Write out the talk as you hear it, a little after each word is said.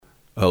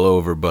Hello,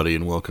 everybody,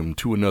 and welcome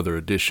to another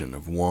edition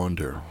of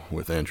Wander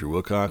with Andrew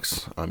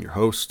Wilcox. I'm your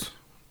host.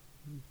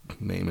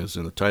 Name is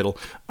in the title.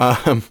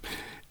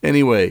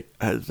 Anyway,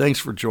 thanks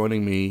for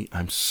joining me.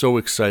 I'm so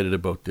excited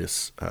about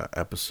this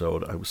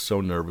episode. I was so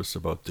nervous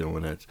about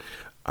doing it.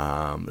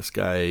 This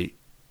guy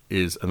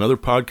is another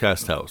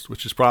podcast host,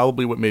 which is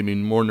probably what made me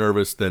more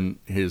nervous than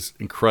his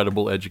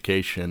incredible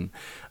education,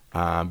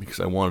 because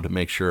I wanted to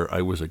make sure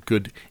I was a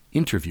good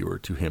interviewer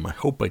to him. I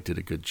hope I did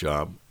a good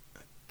job.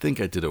 I think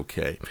I did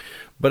okay.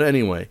 But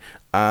anyway,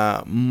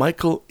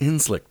 Michael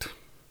Inzlicht.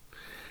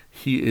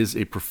 He is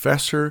a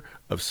professor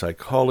of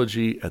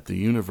psychology at the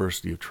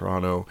University of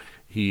Toronto.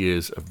 He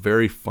is a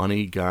very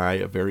funny guy,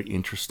 a very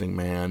interesting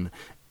man,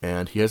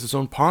 and he has his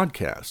own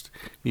podcast.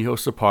 He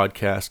hosts a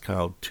podcast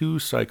called Two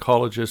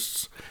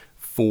Psychologists,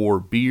 Four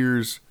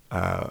Beers,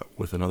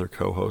 with another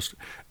co-host,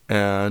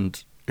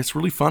 and it's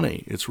really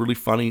funny. It's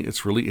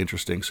really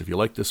interesting. So if you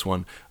like this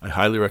one, I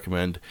highly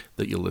recommend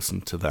that you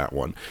listen to that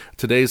one.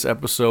 Today's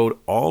episode,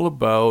 all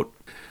about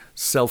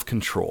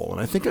self-control. And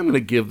I think I'm going to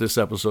give this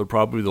episode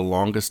probably the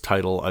longest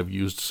title I've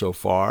used so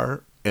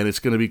far. And it's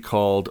going to be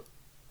called,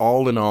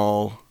 All in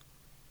All,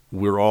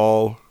 We're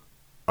All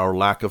Our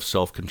Lack of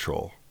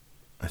Self-Control.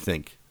 I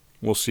think.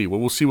 We'll see.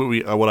 We'll see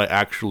what I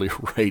actually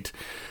write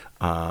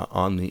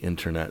on the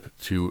internet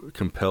to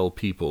compel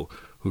people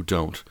who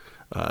don't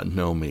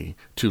know me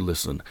to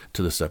listen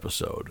to this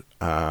episode.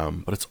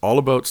 But it's all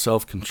about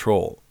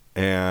self-control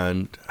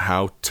and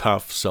how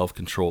tough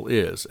self-control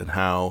is and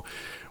how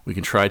we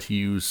can try to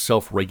use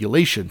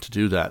self-regulation to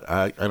do that.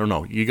 I don't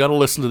know. You got to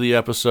listen to the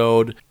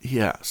episode.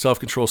 Yeah,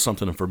 self-control is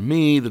something for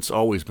me that's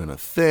always been a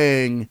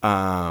thing.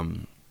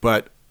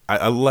 But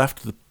I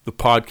left the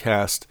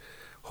podcast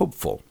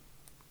hopeful,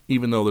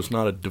 even though there's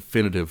not a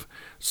definitive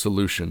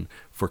solution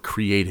for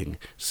creating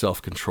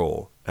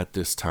self-control at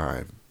this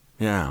time.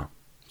 Yeah.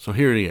 So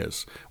here he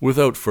is.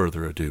 Without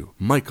further ado,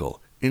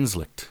 Michael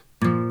Inzlicht.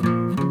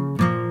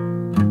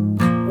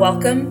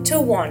 Welcome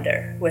to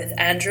Wander with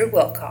Andrew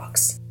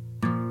Wilcox.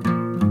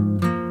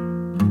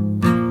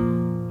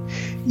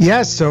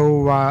 Yes,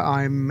 so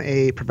I'm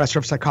a professor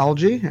of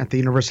psychology at the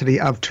University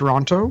of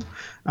Toronto.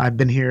 I've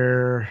been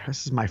here,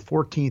 this is my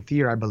 14th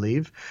year, I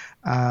believe.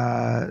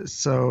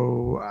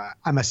 So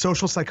I'm a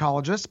social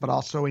psychologist, but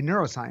also a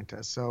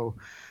neuroscientist. So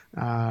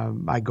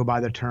I go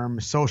by the term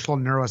social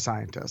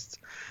neuroscientist.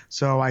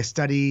 So I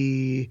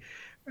study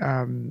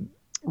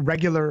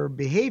regular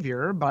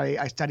behavior, but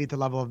I study at the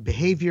level of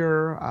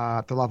behavior,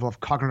 at the level of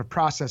cognitive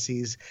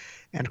processes,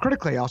 and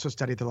critically I also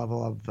study at the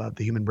level of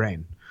the human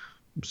brain.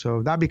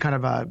 So that'd be kind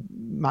of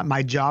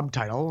my job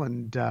title,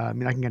 and I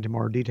mean I can get into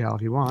more detail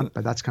if you want,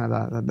 but that's kind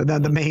of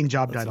the main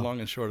job that's title. Long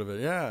and short of it,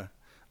 yeah.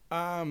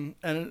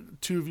 And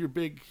two of your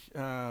big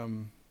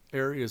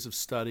areas of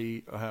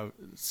study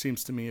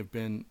seems to me have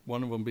been,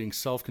 one of them being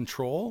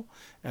self-control,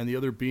 and the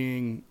other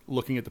being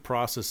looking at the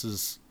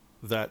processes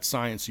that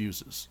science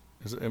uses.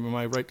 Am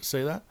I right to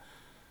say that?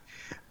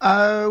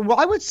 Well,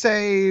 I would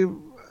say,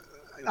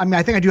 I mean,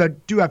 I think I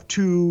do have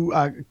two.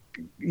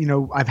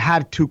 I've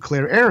had two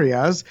clear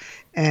areas,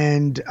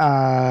 and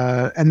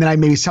then I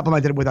maybe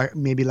supplemented it with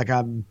maybe like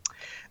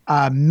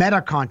a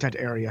meta content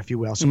area, if you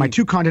will. So my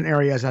two content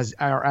areas,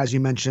 as you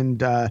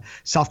mentioned,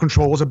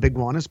 self-control is a big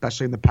one,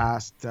 especially in the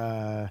past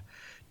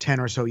 10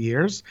 or so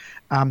years.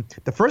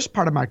 The first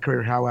part of my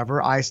career,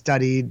 however, I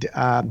studied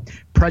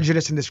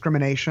prejudice and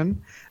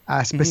discrimination,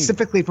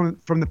 specifically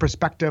from the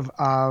perspective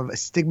of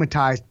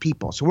stigmatized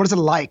people. So what is it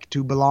like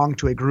to belong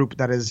to a group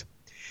that is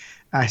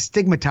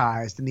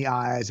stigmatized in the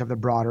eyes of the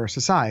broader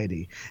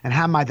society, and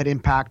how might that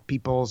impact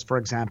people's, for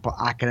example,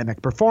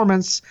 academic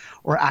performance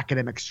or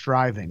academic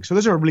striving? So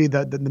those are really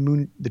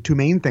the two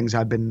main things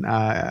I've been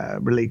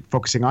really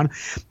focusing on.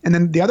 And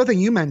then the other thing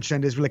you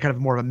mentioned is really kind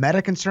of more of a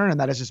meta concern, and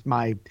that is just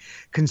my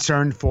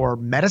concern for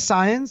meta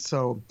science.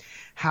 So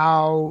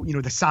how,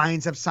 the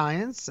science of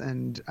science,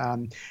 and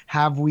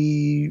have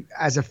we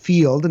as a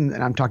field, and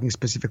I'm talking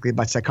specifically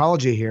about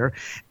psychology here,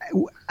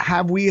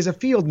 have we as a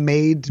field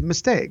made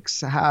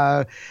mistakes?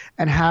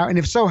 And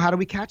if so, how do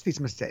we catch these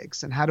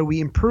mistakes? And how do we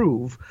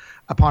improve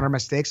upon our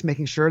mistakes,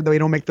 making sure that we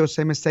don't make those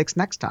same mistakes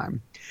next time?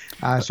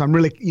 So I'm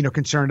really,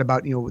 concerned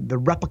about, the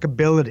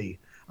replicability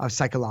of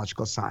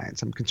psychological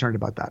science. I'm concerned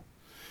about that.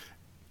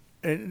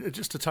 And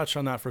just to touch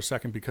on that for a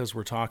second, because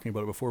we're talking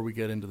about it before we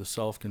get into the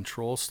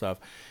self-control stuff,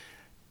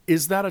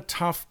 is that a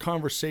tough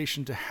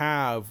conversation to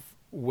have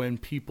when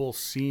people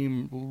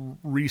seem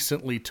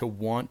recently to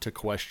want to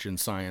question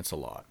science a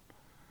lot?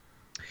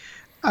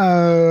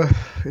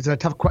 It's a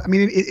tough question. I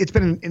mean, it's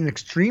been an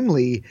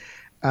extremely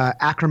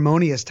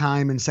acrimonious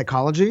time in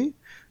psychology,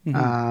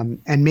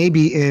 and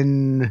maybe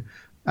in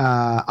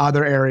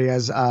other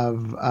areas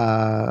of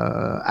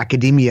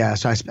academia.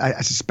 So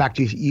I suspect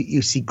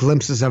you see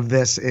glimpses of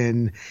this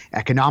in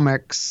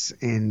economics,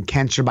 in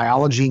cancer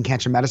biology, in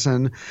cancer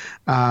medicine,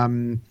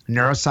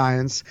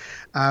 neuroscience.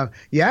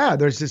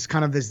 There's this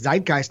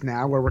zeitgeist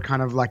now where we're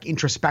kind of like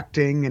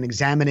introspecting and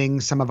examining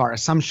some of our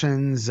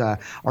assumptions,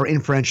 our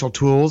inferential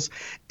tools.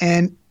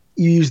 And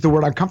you use the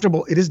word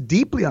uncomfortable. It is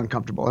deeply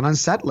uncomfortable and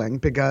unsettling,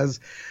 because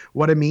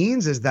what it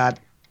means is that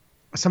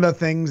some of the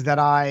things that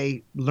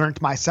I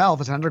learned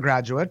myself as an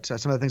undergraduate,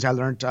 some of the things I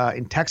learned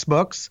in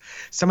textbooks,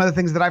 some of the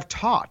things that I've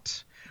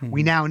taught,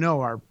 we now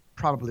know are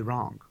probably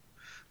wrong.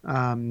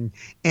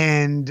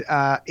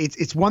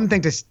 It's one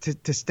thing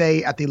to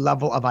stay at the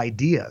level of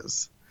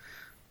ideas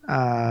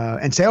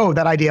and say, oh,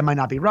 that idea might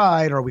not be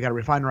right, or we got to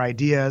refine our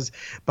ideas.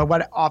 But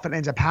what often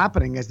ends up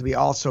happening is that we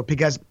also,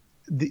 because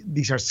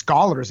these are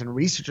scholars and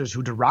researchers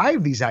who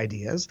derive these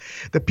ideas,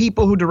 the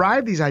people who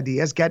derive these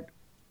ideas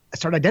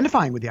start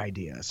identifying with the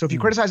idea. So if you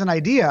criticize an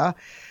idea,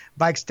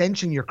 by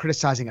extension, you're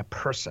criticizing a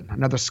person,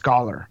 another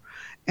scholar.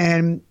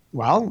 And,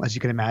 well, as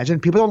you can imagine,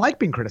 people don't like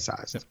being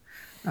criticized.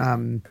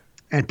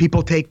 And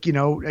people take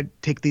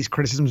these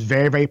criticisms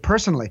very, very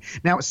personally.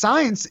 Now,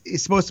 science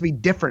is supposed to be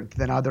different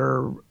than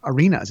other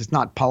arenas. It's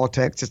not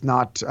politics. It's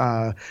not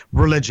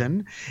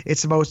religion.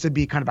 It's supposed to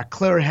be kind of a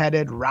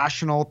clear-headed,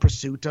 rational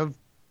pursuit of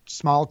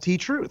small t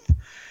truth.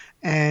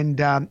 And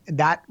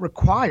that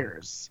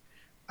requires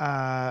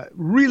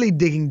really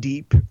digging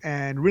deep,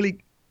 and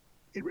really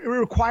it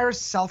requires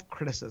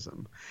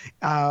self-criticism,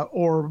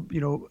 or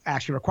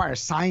actually requires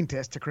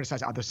scientists to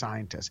criticize other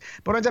scientists.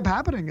 But what ends up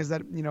happening is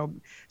that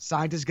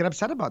scientists get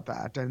upset about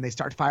that and they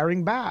start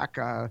firing back.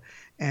 So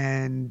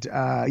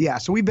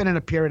we've been in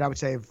a period, I would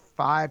say, of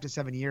 5 to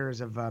 7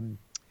 years of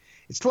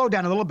it's slowed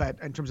down a little bit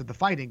in terms of the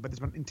fighting, but there's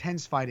been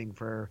intense fighting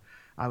for,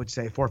 I would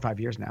say, 4 or 5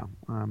 years now.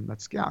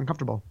 That's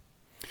uncomfortable.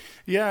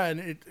 Yeah, and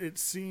it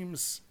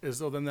seems as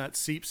though then that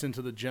seeps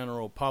into the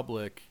general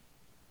public,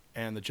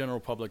 and the general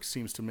public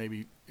seems to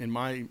maybe, in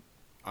my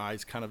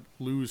eyes, kind of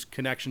lose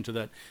connection to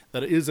that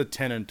it is a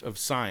tenet of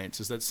science,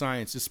 is that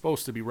science is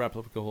supposed to be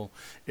replicable,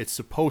 it's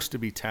supposed to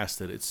be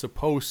tested,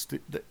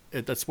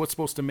 that's what's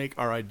supposed to make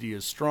our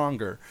ideas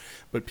stronger.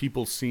 But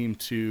people seem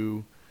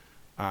to,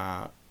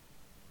 our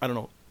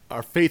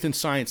faith in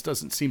science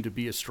doesn't seem to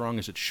be as strong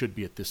as it should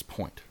be at this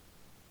point.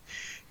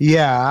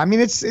 Yeah, I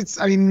mean, it's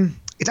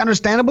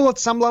understandable at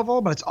some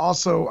level, but it's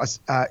also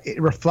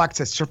it reflects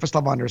a surface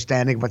level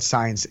understanding of what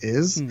science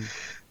is.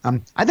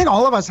 I think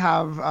all of us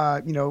have,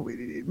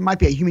 it might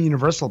be a human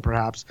universal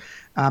perhaps,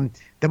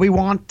 that we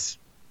want,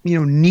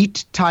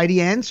 neat,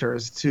 tidy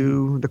answers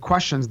to the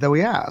questions that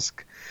we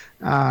ask.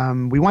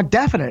 We want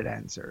definite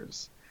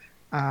answers,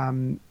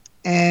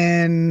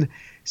 and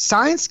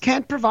science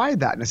can't provide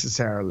that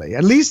necessarily.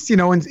 At least,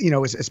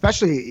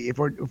 especially if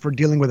we're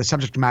dealing with a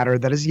subject matter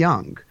that is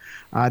young,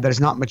 that is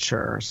not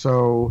mature.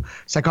 So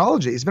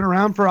psychology has been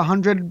around for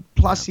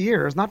 100+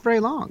 years, not very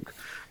long.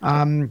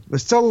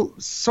 There's still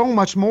so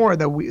much more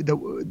that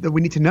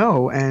we need to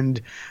know,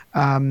 and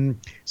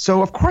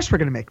so of course we're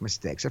going to make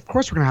mistakes. Of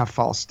course we're going to have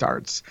false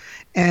starts,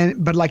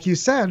 but like you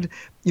said,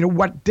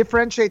 what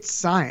differentiates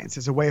science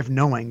as a way of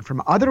knowing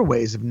from other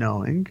ways of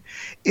knowing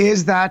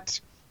is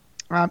that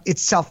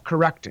it's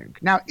self-correcting.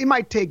 Now, it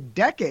might take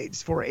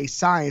decades for a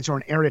science or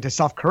an area to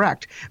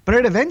self-correct, but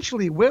it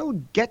eventually will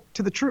get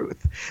to the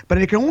truth. But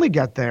it can only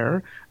get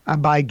there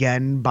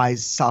by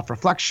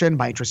self-reflection,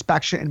 by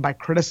introspection, and by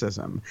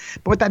criticism.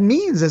 But what that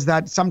means is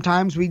that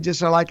sometimes we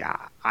just are like,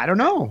 I don't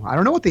know. I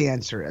don't know what the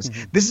answer is.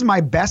 Mm-hmm. This is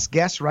my best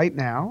guess right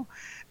now,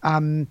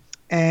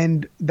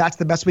 and that's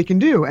the best we can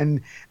do. And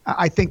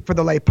I think for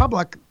the lay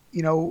public,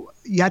 you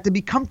have to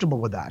be comfortable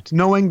with that,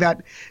 knowing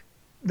that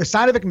the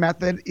scientific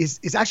method is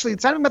actually,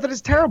 the scientific method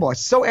is terrible.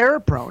 It's so error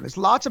prone. It's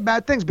lots of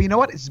bad things, but you know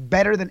what? It's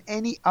better than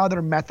any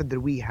other method that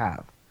we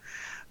have.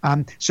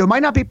 So it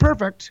might not be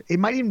perfect. It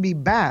might even be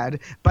bad,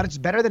 but it's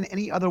better than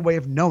any other way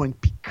of knowing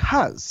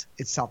because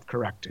it's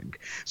self-correcting.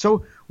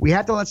 So we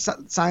have to let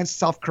science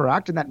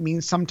self-correct, and that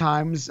means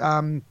sometimes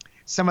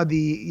some of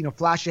the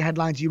flashy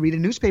headlines you read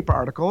in newspaper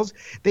articles,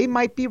 they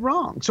might be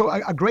wrong. So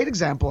a great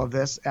example of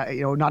this,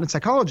 not in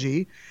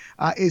psychology,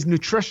 is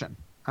nutrition.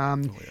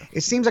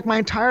 It seems like my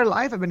entire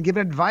life I've been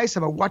given advice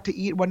about what to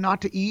eat, what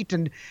not to eat,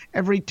 and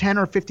every 10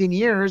 or 15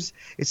 years,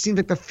 it seems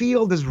like the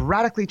field is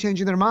radically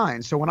changing their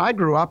minds. So when I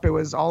grew up, it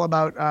was all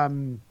about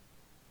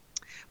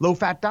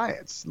low-fat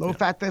diets,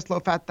 low-fat this,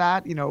 low-fat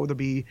that. There'll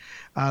be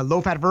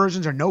low-fat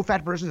versions or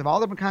no-fat versions of all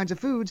different kinds of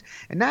foods.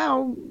 And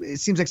now it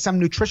seems like some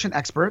nutrition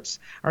experts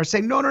are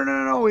saying,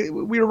 no,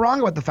 we were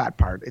wrong about the fat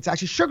part. It's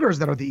actually sugars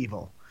that are the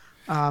evil.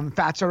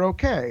 Fats are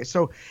okay.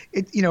 So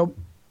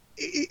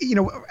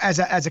as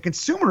a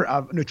consumer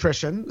of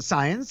nutrition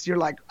science, you're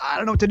like, I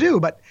don't know what to do.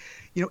 But,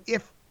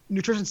 if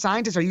nutrition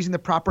scientists are using the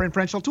proper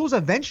inferential tools,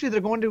 eventually they're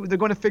going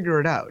to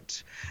figure it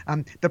out.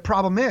 The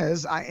problem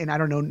is, and I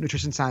don't know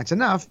nutrition science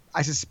enough,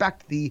 I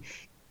suspect the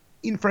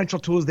inferential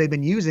tools they've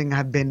been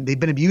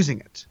abusing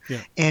it.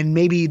 Yeah. And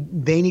maybe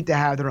they need to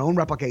have their own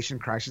replication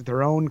crisis,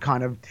 their own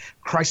kind of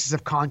crisis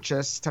of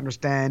conscience to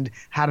understand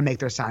how to make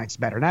their science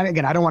better. And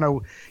again, I don't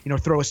want to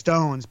throw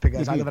stones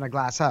because I live in a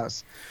glass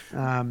house.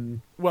 And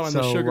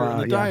the sugar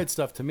and the diet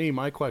stuff, to me,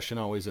 my question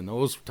always in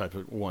those type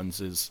of ones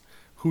is,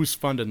 who's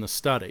funding the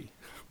study?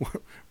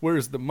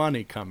 Where's the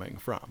money coming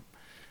from?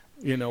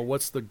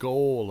 What's the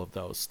goal of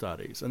those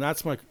studies? And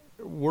that's my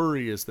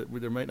worry, is that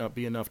there might not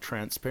be enough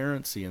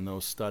transparency in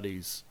those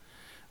studies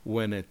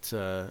when it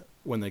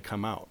when they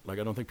come out. Like,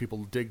 I don't think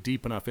people dig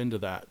deep enough into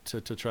that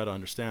to try to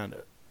understand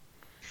it.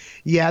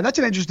 Yeah, that's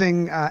an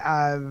interesting,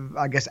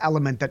 I guess,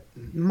 element that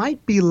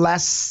might be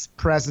less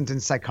present in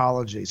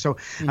psychology. So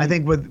I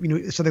think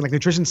with something like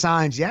nutrition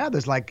science,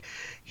 there's like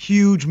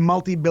huge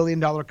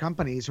multi-billion-dollar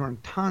companies who are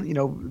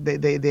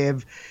they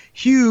have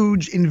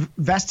huge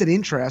invested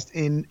interest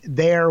in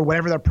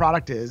whatever their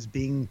product is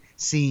being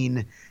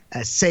seen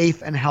as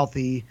safe and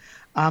healthy.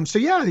 So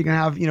you're going to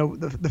have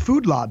the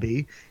food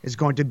lobby is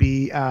going to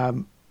be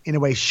in a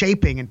way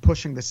shaping and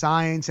pushing the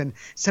science and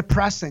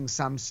suppressing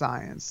some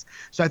science.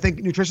 So I think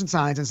nutrition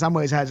science in some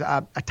ways has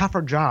a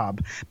tougher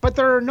job, but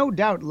there are no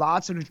doubt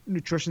lots of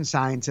nutrition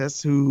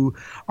scientists who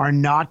are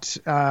not,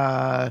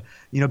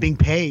 being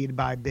paid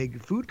by big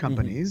food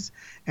companies,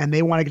 and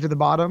they want to get to the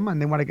bottom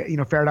and they want to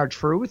get, ferret out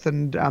truth.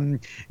 And,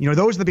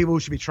 those are the people who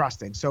should be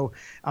trusting. So,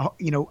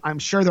 I'm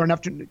sure there are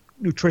enough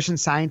nutrition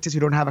scientists who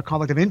don't have a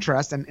conflict of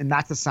interest, and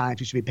that's the science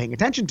we should be paying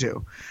attention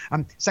to.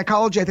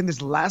 Psychology, I think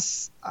there's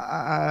less,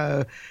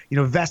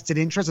 vested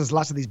interest. There's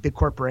less of these big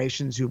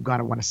corporations who've got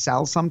to want to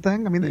sell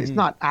something. I mean, it's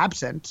not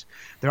absent.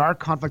 There are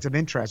conflicts of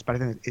interest, but I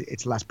think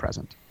it's less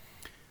present.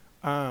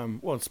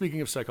 Well,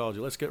 speaking of psychology,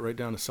 let's get right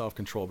down to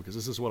self-control, because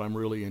this is what I'm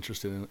really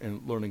interested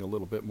in learning a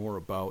little bit more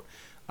about,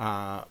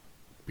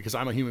 because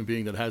I'm a human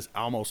being that has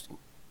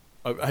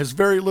has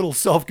very little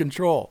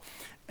self-control.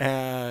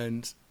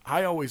 And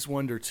I always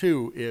wonder,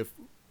 too, if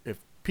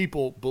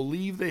people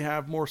believe they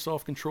have more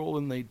self-control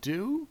than they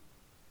do.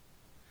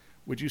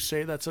 Would you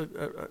say that's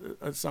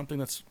something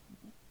that's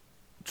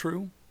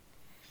true?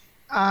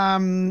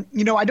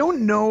 I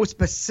don't know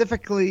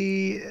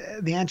specifically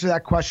the answer to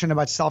that question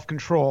about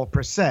self-control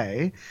per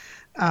se,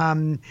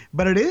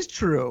 but it is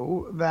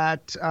true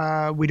that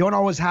we don't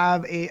always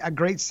have a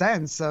great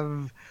sense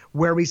of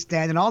where we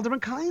stand in all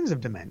different kinds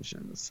of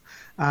dimensions.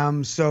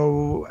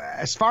 So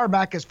as far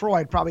back as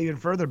Freud, probably even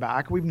further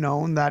back, we've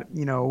known that,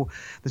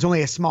 there's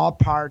only a small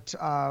part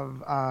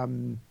of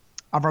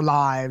our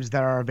lives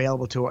that are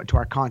available to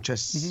our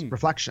conscious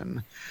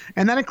reflection.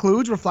 And that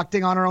includes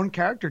reflecting on our own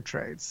character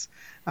traits.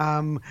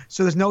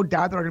 So there's no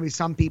doubt there are going to be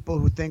some people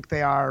who think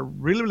they are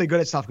really, really good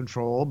at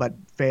self-control, but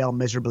fail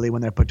miserably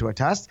when they're put to a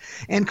test.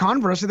 And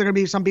conversely, there are going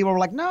to be some people who are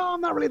like, no,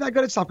 I'm not really that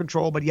good at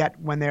self-control. But yet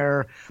when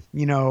they're,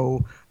 when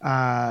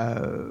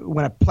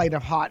a plate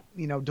of hot,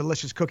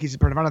 delicious cookies is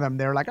put in front of them,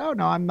 they're like, oh,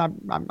 no,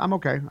 I'm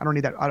okay. I don't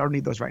need that. I don't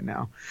need those right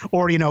now.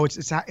 Or,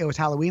 it was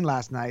Halloween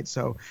last night.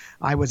 So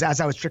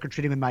as I was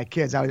trick-or-treating with my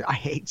kids, I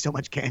ate so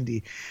much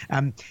candy.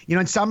 And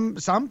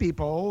some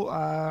people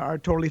are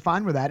totally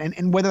fine with that.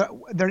 And whether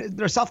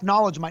their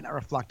self-knowledge might not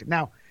reflect it.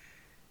 Now,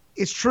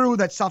 it's true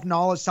that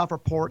self-knowledge,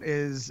 self-report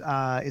is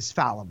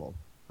fallible,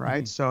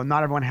 right? So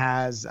not everyone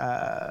has,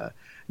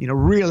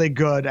 really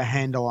good a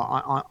handle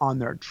on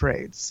their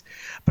traits.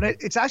 But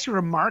it's actually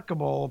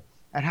remarkable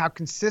at how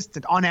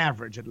consistent, on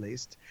average at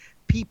least,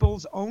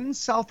 people's own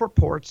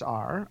self-reports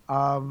are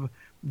of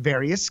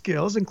various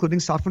skills, including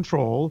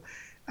self-control,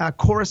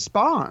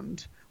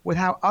 correspond with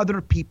how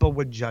other people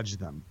would judge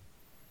them.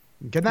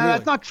 Okay, now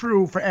that's not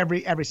true for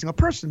every single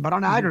person, but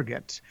on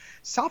aggregate,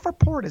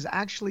 self-report is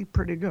actually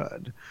pretty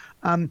good.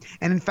 And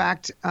in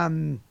fact,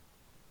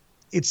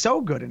 it's so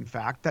good, in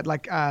fact,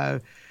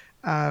 that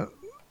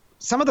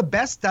some of the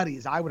best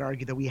studies, I would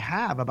argue, that we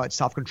have about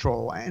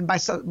self-control, and by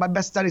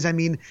best studies, I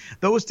mean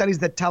those studies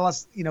that tell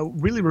us,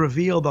 really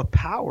reveal the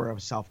power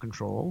of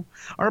self-control,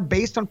 are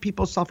based on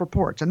people's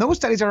self-reports. And those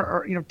studies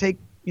are take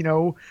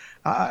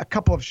a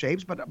couple of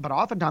shapes, but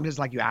oftentimes it's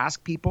like you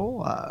ask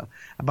people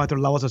about their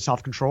levels of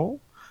self-control,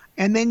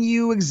 and then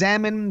you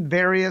examine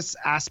various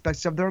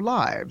aspects of their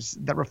lives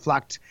that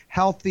reflect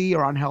healthy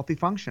or unhealthy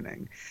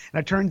functioning. And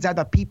it turns out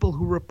that people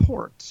who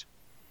report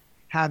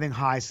having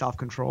high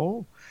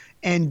self-control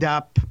end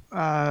up,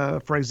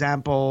 for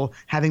example,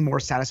 having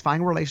more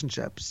satisfying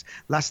relationships,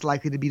 less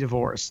likely to be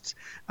divorced,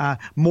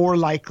 more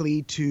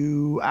likely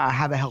to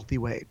have a healthy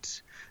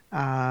weight,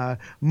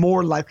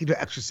 more likely to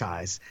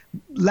exercise,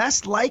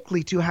 less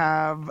likely to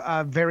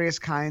have various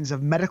kinds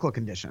of medical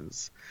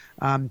conditions,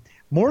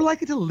 more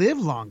likely to live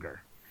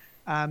longer,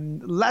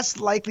 less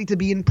likely to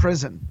be in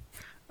prison,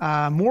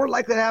 more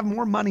likely to have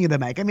more money in the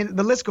bank. I mean,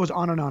 the list goes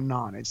on and on and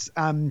on. It's,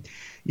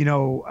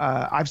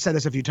 I've said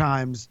this a few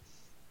times,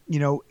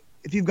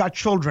 if you've got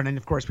children, and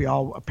of course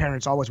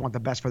parents always want the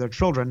best for their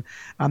children,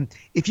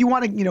 if you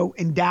want to,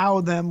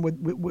 endow them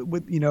with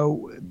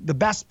the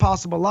best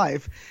possible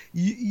life,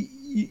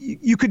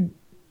 you could,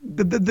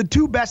 the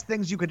two best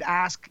things you could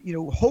ask,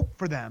 hope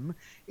for them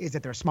is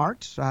that they're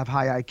smart, so have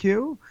high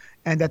IQ,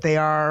 and that they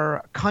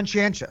are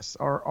conscientious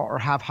or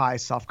have high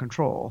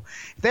self-control.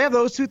 If they have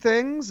those two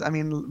things, I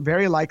mean,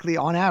 very likely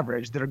on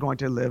average, they're going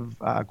to live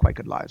quite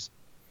good lives.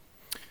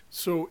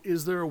 So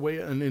is there a way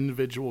an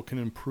individual can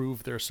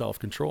improve their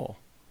self-control?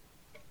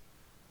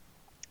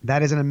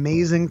 That is an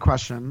amazing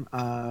question,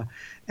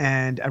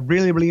 and a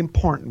really, really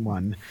important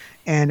one.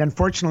 And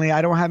unfortunately,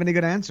 I don't have any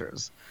good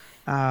answers.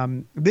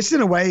 This,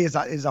 in a way, is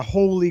a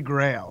holy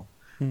grail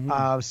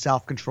of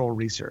self-control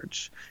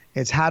research.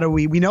 It's how do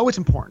we know it's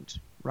important.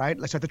 right?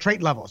 Like, so at the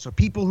trait level. So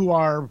people who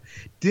are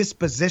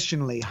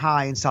dispositionally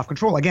high in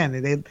self-control, again,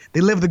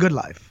 they live the good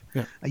life.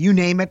 Yeah. You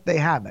name it, they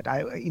have it.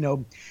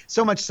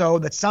 So much so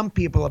that some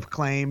people have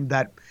claimed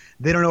that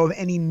they don't know of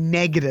any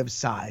negative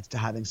sides to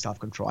having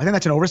self-control. I think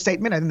that's an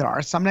overstatement. I think there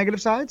are some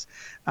negative sides.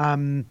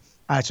 So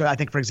I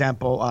think, for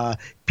example,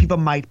 people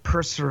might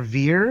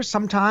persevere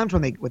sometimes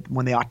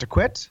when they ought to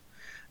quit.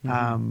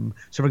 So,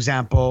 for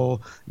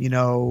example, they've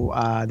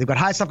got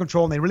high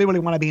self-control and they really, really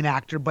want to be an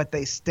actor, but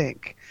they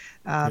stink.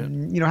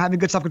 Having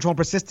good self-control and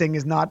persisting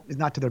is not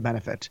to their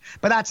benefit.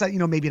 But that's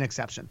maybe an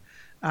exception.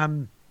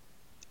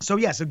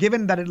 So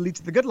given that it leads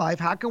to the good life,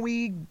 how can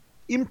we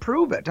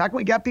improve it? How can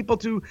we get people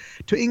to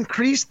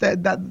increase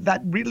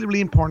that really,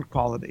 really important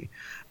quality?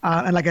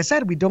 And like I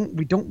said, we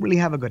don't really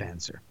have a good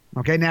answer.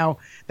 Okay, now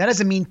that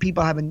doesn't mean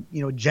people haven't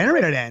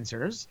generated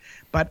answers,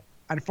 but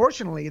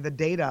unfortunately, the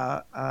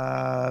data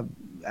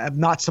have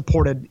not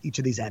supported each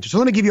of these answers. So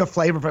let me give you a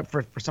flavor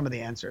for some of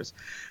the answers.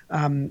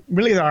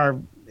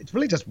 It's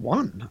really just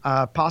one,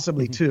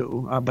 possibly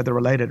two, but they're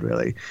related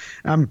really.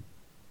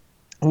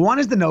 One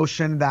is the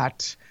notion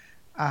that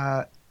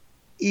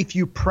if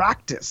you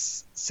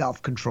practice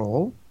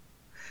self-control,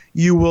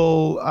 you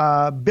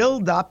will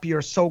build up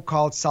your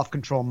so-called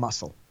self-control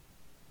muscle.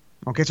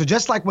 Okay, so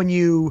just like when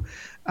you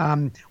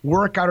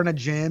work out in a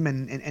gym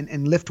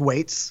and lift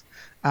weights,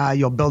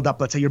 you'll build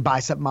up, let's say, your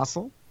bicep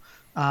muscle.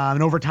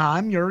 And over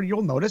time,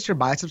 you'll notice your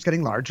biceps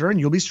getting larger and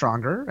you'll be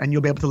stronger and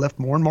you'll be able to lift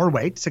more and more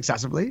weight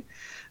successively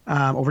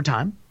over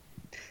time.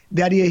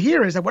 The idea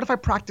here is that what if I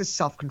practice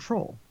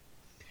self-control?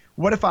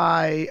 What if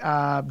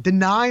I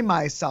deny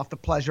myself the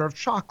pleasure of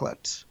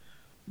chocolate,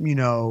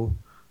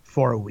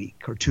 for a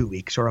week or 2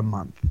 weeks or a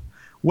month?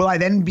 Will I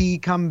then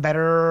become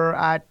better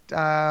at,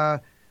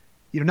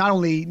 not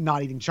only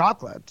not eating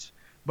chocolate,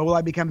 but will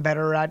I become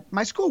better at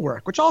my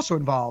schoolwork, which also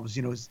involves,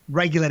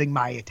 regulating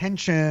my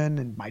attention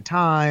and my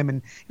time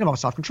and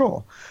involves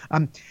self-control?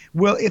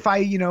 Well, if I,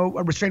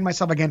 restrain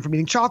myself again from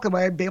eating chocolate,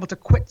 will I be able to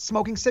quit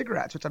smoking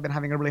cigarettes, which I've been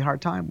having a really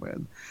hard time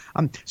with?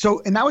 And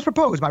that was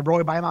proposed by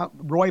Roy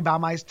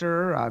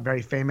Baumeister, a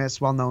very famous,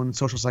 well-known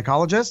social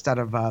psychologist out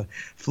of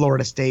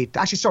Florida State.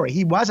 Actually, sorry,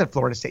 he was at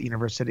Florida State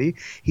University.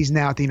 He's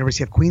now at the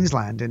University of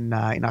Queensland in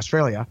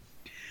Australia.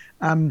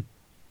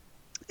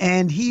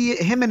 And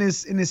him and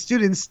his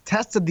students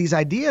tested these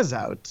ideas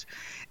out,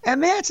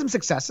 and they had some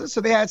successes.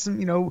 So they had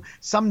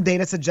some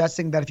data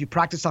suggesting that if you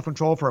practice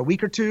self-control for a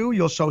week or two,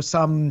 you'll show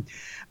some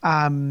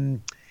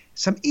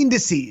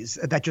indices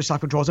that your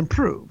self-control is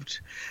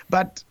improved.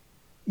 But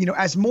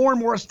as more and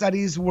more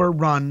studies were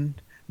run,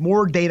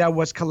 more data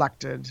was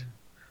collected.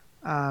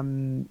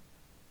 It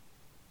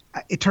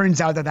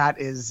turns out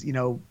that is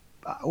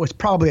was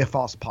probably a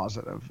false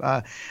positive.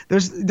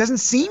 It doesn't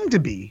seem to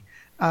be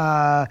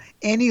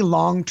any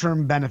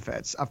long-term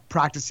benefits of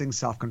practicing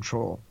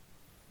self-control,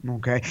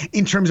 okay,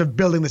 in terms of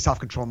building the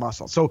self-control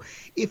muscle. So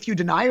if you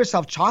deny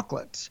yourself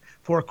chocolate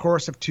for a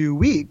course of 2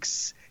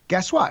 weeks,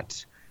 guess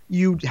what?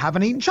 You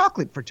haven't eaten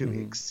chocolate for 2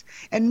 weeks.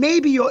 And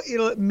maybe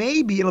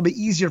it'll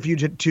be easier for you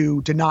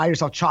to deny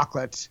yourself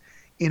chocolate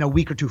in a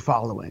week or two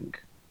following,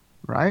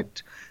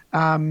 right?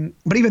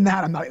 But even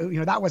that, I'm not,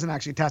 that wasn't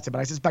actually tested, but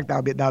I suspect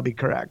that would be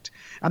correct.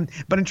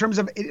 But in terms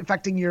of it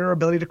affecting your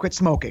ability to quit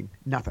smoking,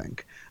 nothing.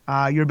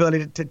 Your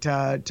ability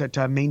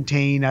to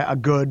maintain a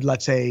good,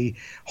 let's say,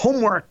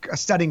 homework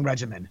studying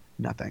regimen,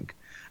 nothing.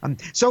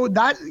 So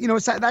that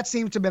that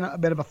seems to have been a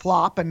bit of a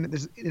flop, and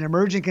there's an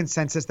emerging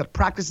consensus that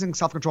practicing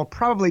self-control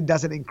probably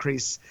doesn't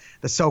increase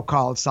the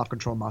so-called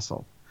self-control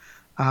muscle.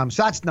 So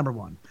that's number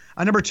one.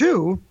 Number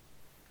two.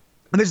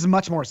 And this is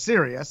much more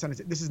serious, and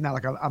this is now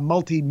like a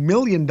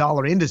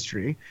multi-million-dollar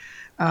industry.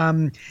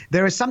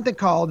 There is something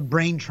called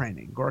brain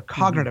training or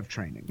cognitive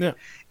training. Yeah.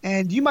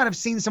 And you might have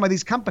seen some of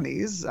these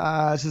companies.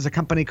 This is a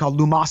company called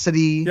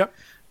Lumosity. Yep.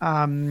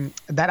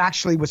 That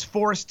actually was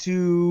forced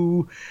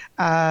to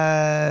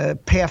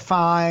pay a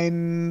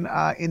fine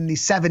in the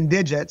 7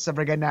 digits. I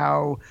forget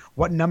now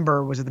what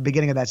number was at the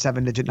beginning of that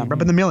 7-digit number,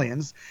 but the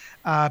millions,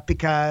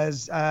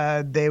 because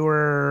they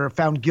were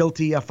found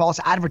guilty of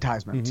false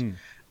advertisement.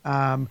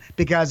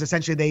 Because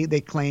essentially they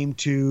claim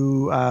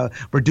to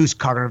reduce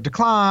cognitive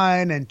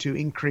decline and to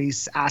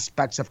increase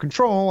aspects of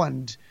control,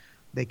 and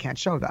they can't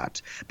show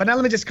that. But now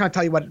let me just kind of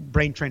tell you what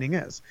brain training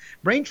is.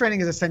 Brain training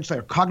is essentially,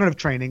 or cognitive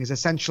training is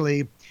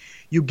essentially,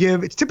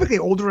 it's typically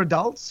older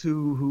adults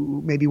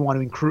who maybe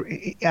want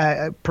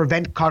to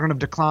prevent cognitive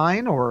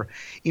decline or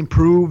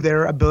improve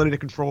their ability to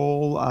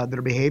control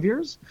their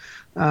behaviors.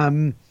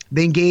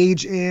 They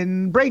engage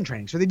in brain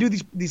training. So they do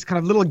these kind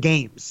of little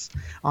games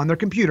on their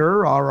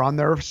computer or on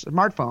their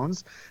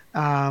smartphones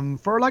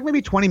for like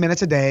maybe 20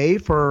 minutes a day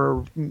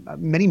for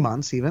many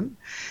months even.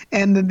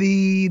 And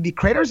the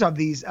creators of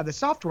the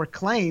software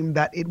claim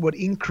that it would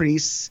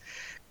increase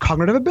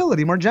cognitive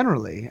ability more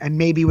generally, and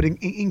maybe would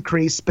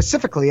increase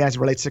specifically as it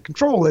relates to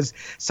control is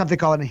something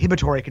called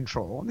inhibitory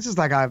control. And this is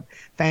like a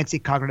fancy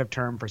cognitive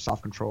term for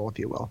self-control, if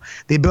you will,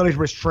 the ability to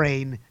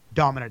restrain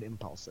dominant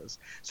impulses.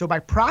 So by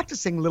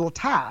practicing little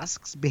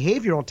tasks,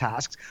 behavioral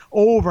tasks,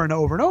 over and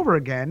over and over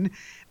again,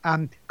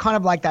 kind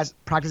of like that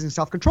practicing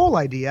self-control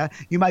idea,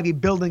 you might be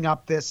building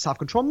up this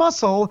self-control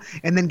muscle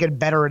and then get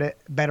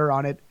better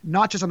on it,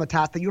 not just on the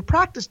task that you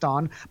practiced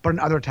on, but on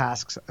other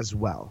tasks as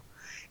well.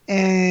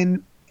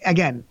 And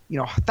again,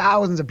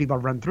 thousands of people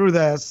have run through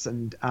this,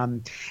 and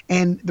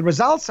the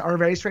results are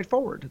very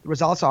straightforward. The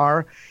results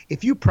are,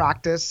 if you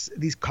practice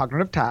these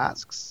cognitive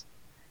tasks,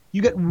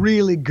 you get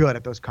really good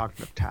at those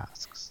cognitive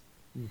tasks.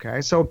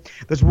 Okay, so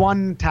there's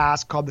one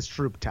task called the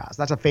Stroop task.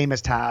 That's a famous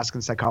task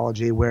in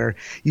psychology where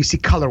you see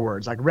color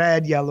words like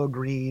red, yellow,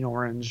 green,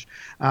 orange,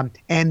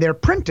 and they're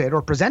printed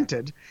or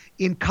presented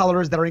in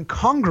colors that are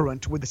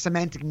incongruent with the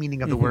semantic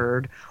meaning of the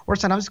word, or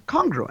sometimes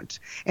congruent.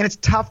 And it's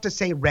tough to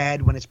say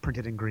red when it's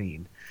printed in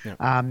green.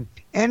 Yeah.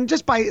 And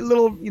just by a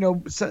little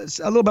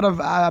bit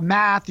of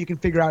math, you can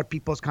figure out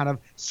people's kind of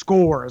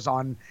scores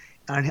on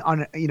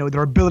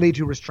their ability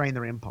to restrain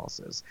their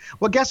impulses.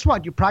 Well, guess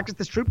what? You practice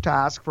the Stroop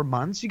task for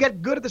months. You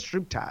get good at the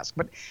Stroop task,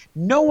 but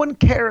no one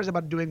cares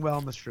about doing well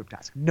in the Stroop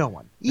task. No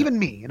one, even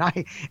me. And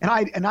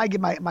I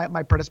give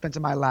my participants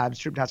in my lab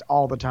Stroop tasks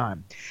all the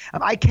time.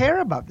 I care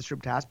about the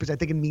Stroop task because I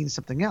think it means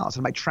something else.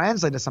 It might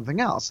translate to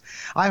something else.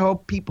 I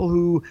hope people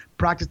who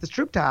practice the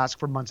Stroop task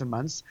for months and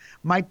months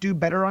might do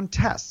better on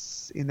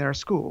tests in their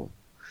school.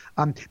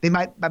 They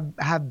might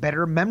have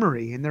better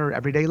memory in their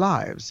everyday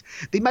lives.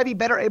 They might be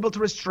better able to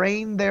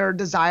restrain their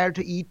desire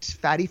to eat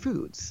fatty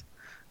foods.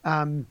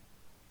 But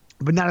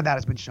none of that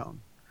has been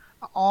shown.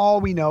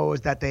 All we know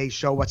is that they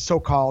show what's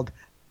so-called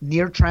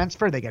near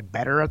transfer. They get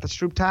better at the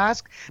Stroop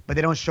task, but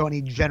they don't show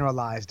any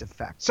generalized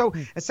effect. So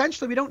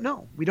essentially, we don't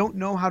know. We don't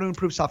know how to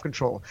improve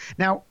self-control.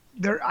 Now,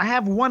 I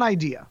have one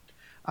idea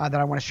that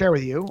I want to share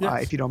with you,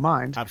 if you don't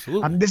mind.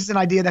 Absolutely. This is an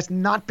idea that's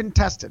not been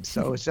tested,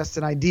 so it's just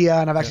an idea,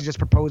 and I've actually just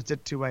proposed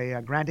it to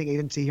a granting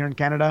agency here in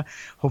Canada.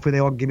 Hopefully,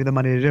 they will give me the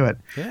money to do it.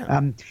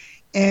 Yeah.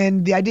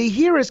 And the idea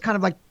here is kind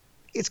of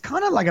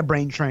like a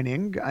brain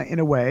training in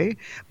a way,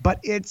 but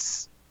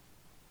it's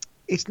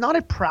not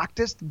a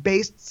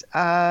practice-based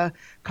kind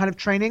of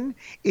training.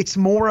 It's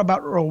more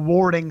about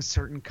rewarding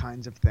certain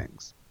kinds of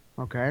things.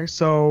 Okay,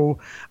 so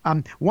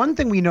one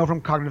thing we know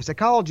from cognitive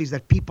psychology is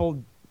that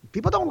people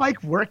don't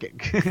like working.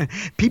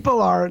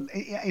 People are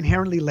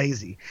inherently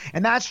lazy.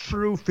 And that's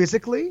true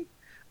physically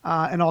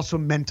and also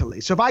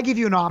mentally. So if I give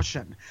you an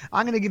option,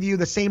 I'm going to give you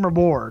the same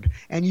reward,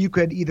 and you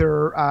could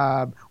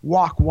either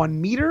walk 1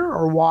 meter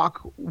or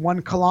walk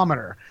 1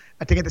 kilometer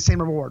to get the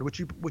same reward.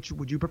 Which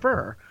would you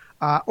prefer?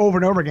 Over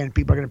and over again,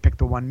 people are going to pick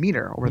the 1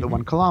 meter over the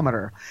 1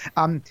 kilometer.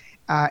 And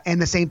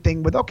the same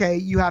thing with,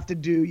 you have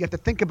to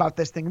think about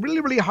this thing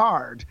really, really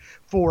hard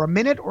for a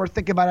minute, or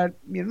think about it,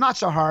 not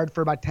so hard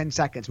for about 10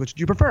 seconds. Which do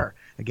you prefer?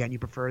 Again, you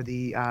prefer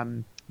the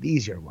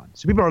easier one.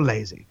 So people are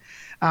lazy.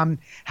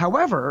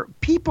 However,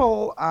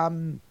 people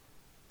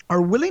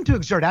are willing to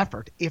exert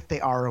effort if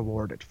they are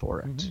rewarded for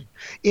it. Mm-hmm.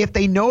 If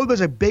they know there's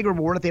a big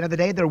reward at the end of the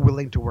day, they're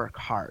willing to work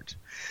hard.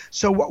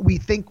 So what we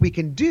think we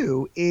can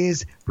do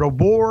is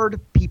reward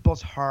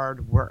people's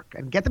hard work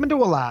and get them into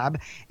a lab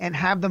and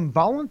have them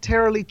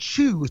voluntarily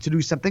choose to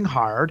do something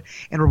hard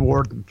and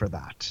reward them for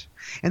that.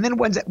 And then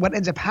what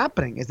ends up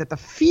happening is that the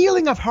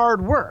feeling of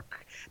hard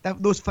work,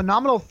 those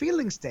phenomenal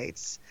feeling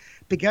states,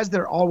 because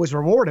they're always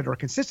rewarded or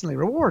consistently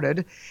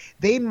rewarded,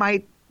 they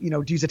might,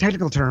 to use a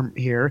technical term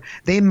here,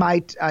 they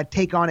might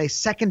take on a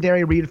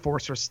secondary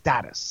reinforcer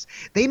status.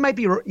 They might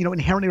be,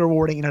 inherently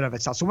rewarding in and of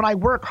itself. So when I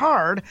work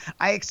hard,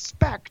 I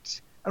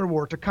expect a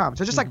reward to come.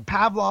 So just like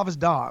Pavlov's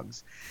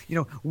dogs,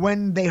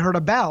 when they heard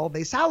a bell,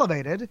 they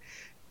salivated.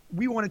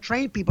 We want to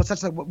train people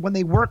such that when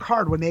they work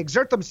hard, when they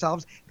exert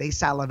themselves, they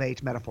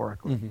salivate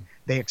metaphorically. Mm-hmm.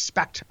 They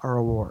expect a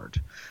reward.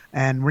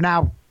 And we're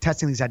now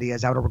testing these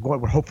ideas out, or we're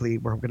going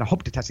to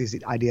hope to test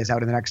these ideas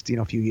out in the next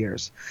few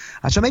years.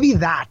 So maybe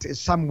that is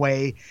some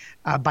way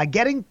by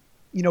getting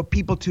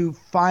people to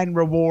find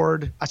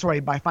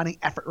by finding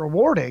effort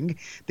rewarding,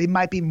 they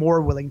might be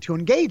more willing to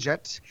engage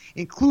it,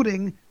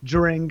 including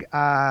during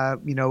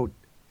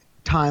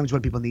times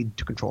when people need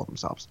to control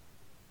themselves.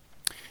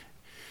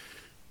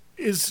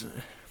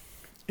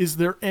 Is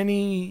there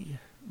any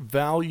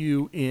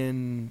value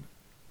in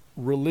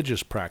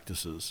religious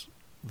practices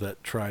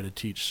that try to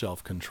teach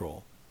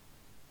self-control?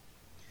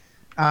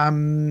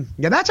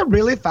 That's a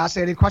really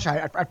fascinating question.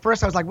 At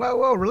first I was like,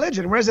 whoa,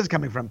 religion, where's this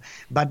coming from?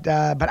 But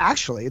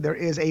actually there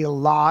is a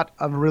lot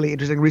of really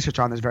interesting research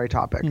on this very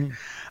topic.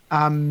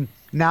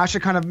 Now I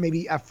should kind of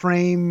maybe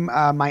frame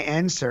my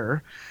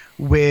answer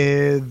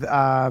with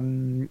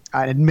an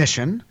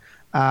admission.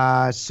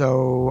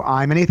 So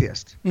I'm an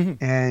atheist.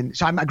 Mm-hmm. And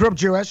so I grew up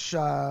Jewish.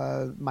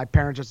 My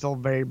parents are still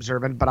very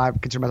observant, but I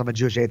consider myself a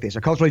Jewish atheist. So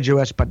culturally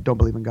Jewish, but don't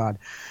believe in God.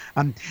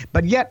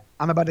 But yet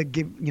I'm about to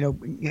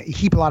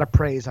heap a lot of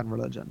praise on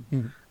religion.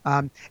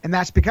 Mm-hmm. And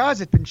that's because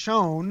it's been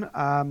shown,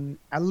 at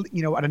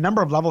a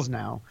number of levels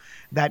now,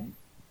 that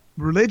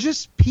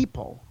religious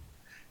people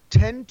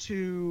tend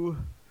to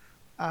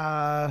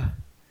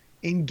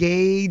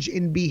engage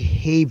in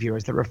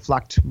behaviors that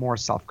reflect more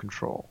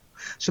self-control.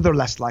 So they're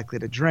less likely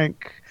to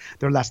drink,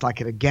 they're less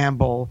likely to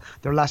gamble,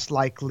 they're more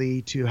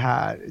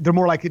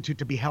likely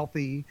to be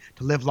healthy,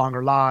 to live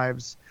longer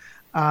lives.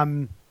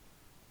 And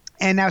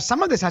now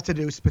some of this has to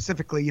do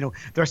specifically,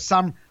 there are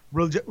some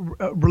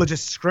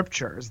religious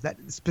scriptures that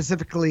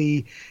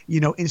specifically,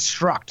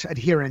 instruct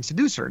adherents to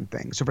do certain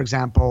things. So, for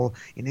example,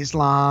 in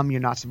Islam,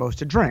 you're not supposed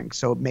to drink.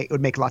 So it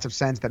would make lots of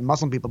sense that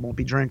Muslim people won't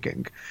be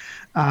drinking.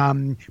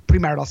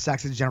 Premarital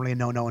sex is generally a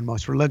no-no in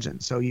most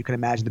religions. So you can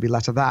imagine there'd be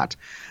less of that.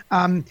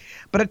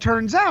 But it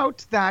turns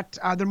out that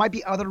there might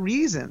be other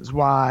reasons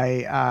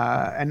why,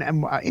 and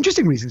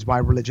interesting reasons why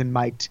religion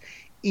might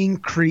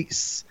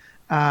increase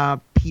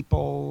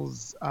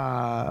people's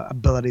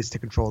abilities to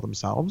control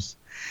themselves.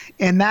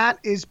 And that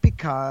is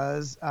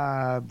because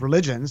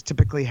religions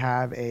typically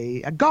have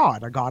a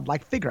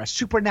godlike figure, a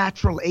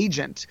supernatural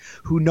agent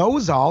who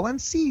knows all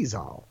and sees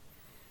all.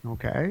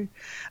 Okay?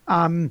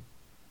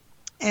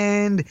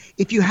 And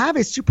if you have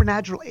a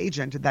supernatural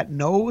agent that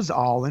knows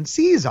all and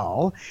sees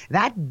all,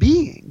 that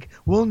being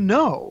will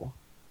know,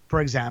 for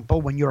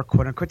example, when you're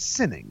quote unquote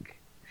sinning.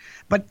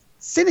 But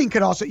sinning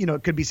could also,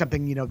 it could be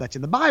something, that's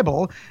in the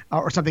Bible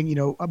or something,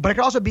 but it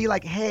could also be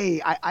like, hey,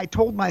 I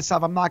told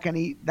myself I'm not going to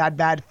eat that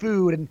bad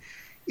food. And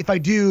if I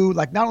do,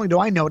 like, not only do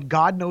I know it,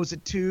 God knows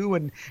it too.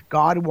 And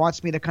God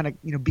wants me to kind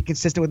of, be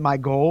consistent with my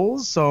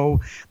goals. So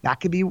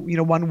that could be,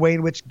 one way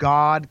in which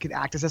God could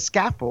act as a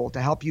scaffold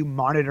to help you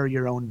monitor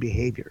your own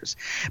behaviors.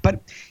 But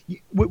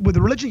with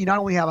religion, you not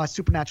only have a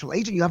supernatural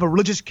agent, you have a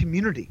religious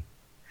community.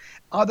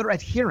 Other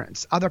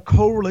adherents, other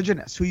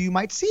co-religionists who you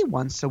might see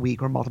once a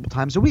week or multiple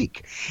times a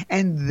week.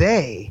 And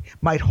they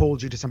might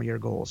hold you to some of your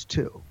goals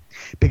too.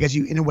 Because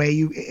in a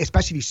way,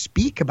 especially if you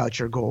speak about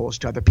your goals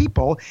to other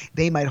people,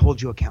 they might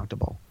hold you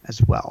accountable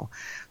as well.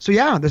 So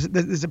yeah,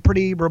 there's a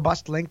pretty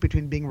robust link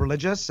between being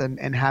religious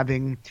and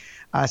having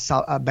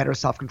a better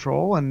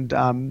self-control. And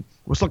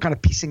we're still kind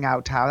of piecing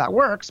out how that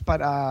works, but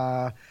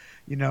the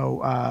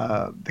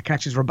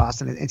connection is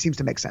robust and it seems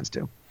to make sense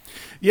too.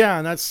 Yeah,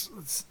 and that's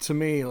to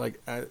me, like,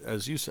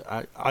 as you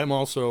said, I'm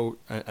also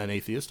an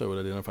atheist. I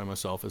would identify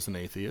myself as an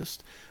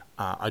atheist.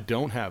 I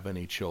don't have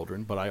any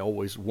children, but I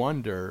always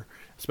wonder,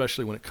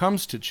 especially when it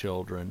comes to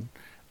children,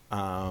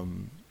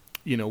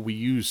 we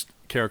use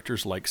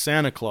characters like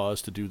Santa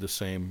Claus to do the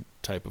same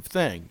type of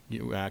thing.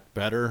 You act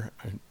better,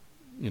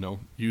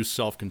 use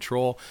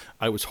self-control.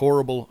 I was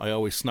horrible. I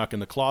always snuck in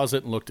the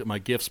closet and looked at my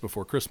gifts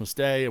before Christmas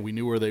Day, and we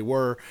knew where they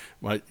were.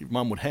 My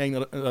mom would hang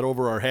that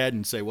over our head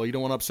and say, well, you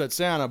don't want to upset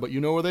Santa, but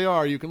you know where they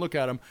are. You can look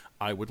at them.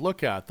 I would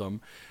look at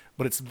them.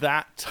 But it's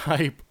that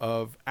type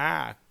of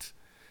act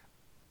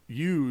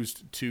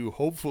used to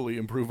hopefully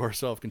improve our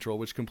self-control,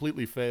 which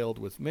completely failed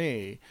with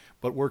me,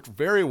 but worked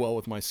very well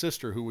with my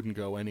sister, who wouldn't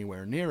go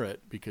anywhere near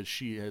it because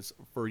she has,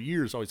 for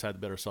years, always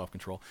had better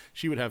self-control.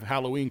 She would have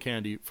Halloween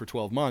candy for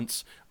 12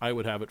 months. I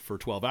would have it for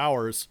 12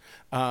 hours,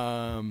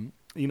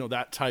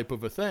 that type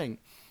of a thing.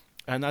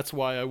 And that's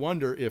why I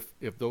wonder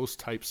if those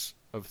types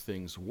of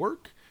things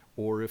work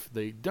or if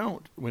they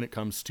don't when it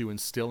comes to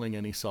instilling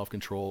any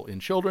self-control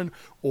in children,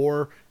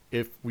 or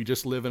if we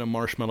just live in a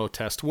marshmallow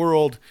test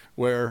world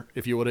where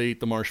if you would eat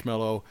the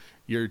marshmallow,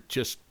 your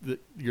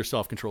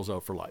self-control's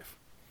out for life.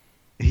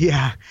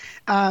 Yeah.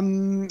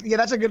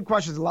 That's a good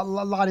question. There's a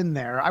lot in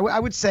there. I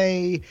would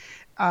say,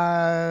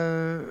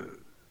 I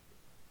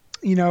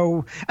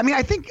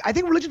think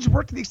religions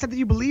work to the extent that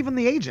you believe in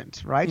the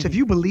agent, right? Mm-hmm. So if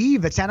you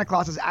believe that Santa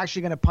Claus is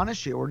actually going to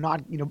punish you or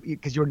not,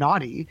 because you're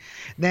naughty,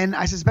 then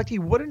I suspect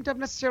you wouldn't have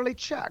necessarily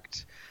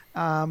checked.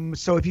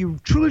 So if you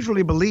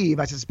truly believe,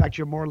 I suspect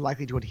you're more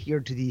likely to adhere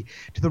to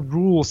the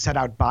rules set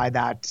out by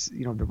that,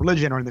 the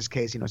religion, or in this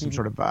case, some mm-hmm.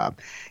 sort of,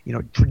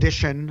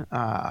 tradition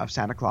of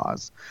Santa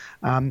Claus.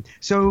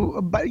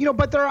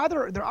 But there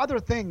are other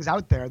things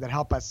out there that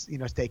help us,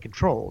 stay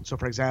controlled. So,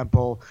 for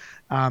example,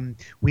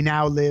 we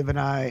now live in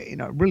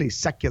a really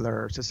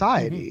secular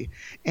society,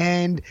 mm-hmm.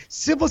 and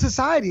civil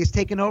society has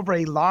taken over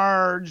a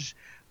large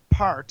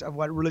part of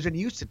what religion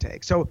used to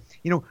take. So,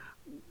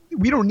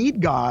 we don't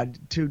need God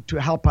to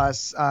help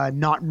us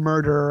not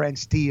murder and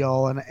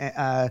steal,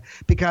 and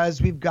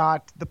because we've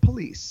got the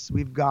police,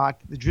 we've got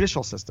the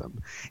judicial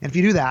system, and if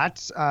you do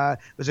that,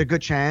 there's a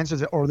good chance,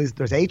 or at least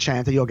there's a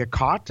chance that you'll get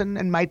caught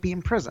and might be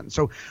in prison.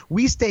 So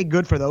we stay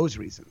good for those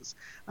reasons.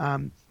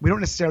 We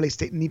don't necessarily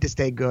need to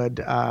stay good,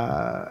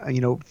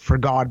 for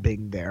God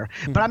being there.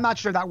 Mm-hmm. But I'm not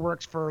sure that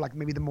works for like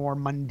maybe the more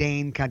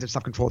mundane kinds of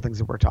self-control things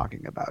that we're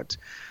talking about.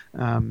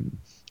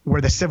 Where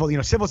the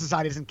civil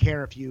society doesn't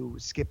care if you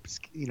skimp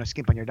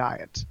on your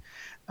diet,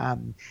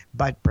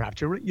 but perhaps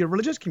your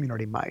religious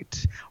community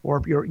might,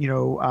 or your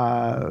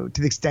to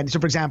the extent. So,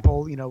 for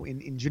example,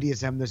 in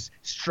Judaism, there's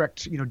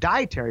strict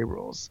dietary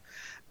rules,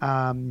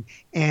 and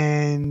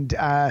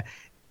I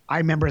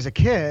remember as a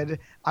kid,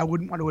 I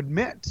wouldn't want to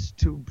admit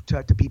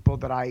to people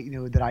that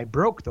I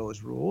broke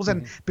those rules,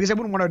 and mm-hmm. because I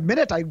wouldn't want to admit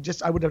it, I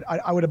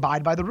would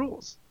abide by the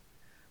rules,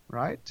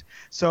 right?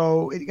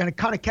 So it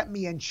kind of kept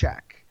me in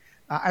check.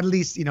 at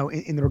least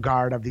in the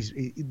regard of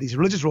these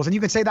religious rules. And you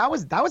can say that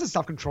was a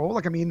self-control.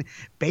 Like, I mean,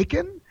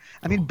 bacon.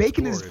 I mean,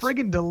 bacon is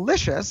friggin'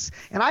 delicious,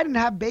 and I didn't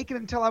have bacon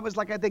until I was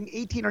like, I think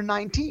 18 or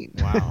 19.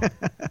 Wow.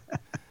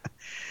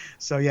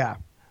 So yeah.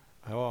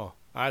 Oh,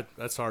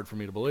 that's hard for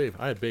me to believe.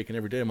 I had bacon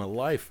every day of my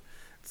life.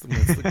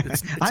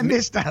 I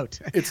missed out.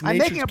 I'm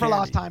making up for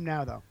lost time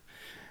now, though.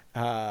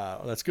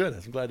 That's good.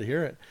 I'm glad to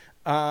hear it.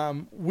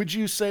 Would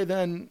you say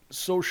then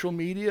social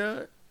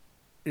media,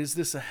 is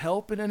this a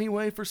help in any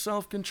way for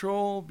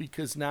self-control?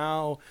 Because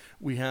now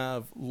we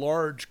have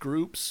large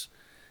groups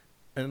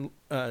and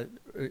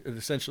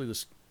essentially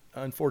this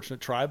unfortunate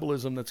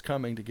tribalism that's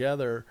coming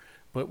together,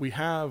 but we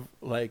have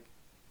like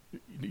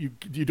you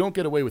don't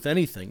get away with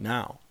anything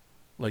now.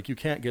 Like, you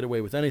can't get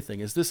away with anything.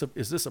 Is this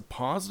a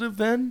positive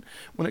then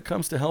when it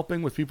comes to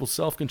helping with people's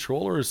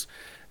self-control, or is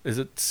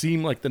it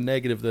seem like the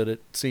negative that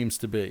it seems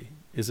to be?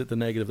 Is it the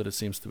negative that it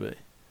seems to be?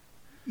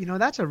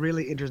 That's a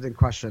really interesting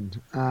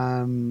question.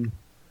 I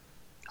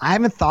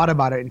haven't thought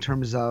about it in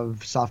terms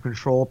of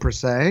self-control per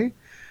se,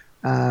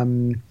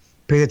 but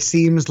it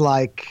seems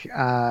like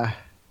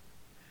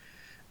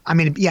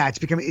it's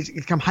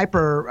become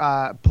hyper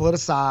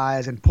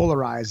politicized and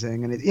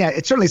polarizing, and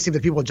it certainly seems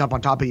that people jump on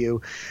top of you,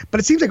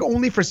 but it seems like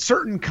only for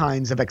certain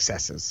kinds of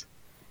excesses,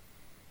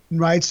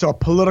 right? So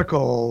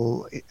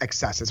political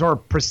excesses or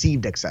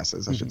perceived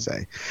excesses, I should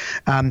say.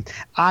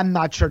 I'm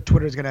not sure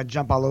Twitter is going to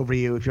jump all over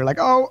you if you're like,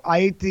 oh, I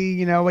ate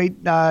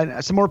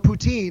some more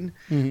poutine.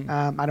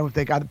 I don't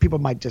think other people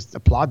might just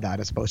applaud that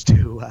as opposed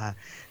to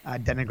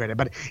denigrate it.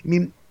 But I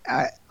mean,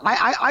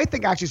 I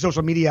think actually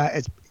social media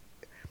is.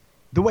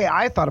 The way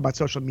I thought about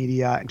social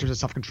media in terms of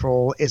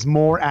self-control is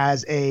more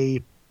as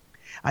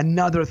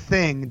another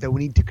thing that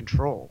we need to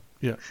control.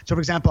 Yeah. So, for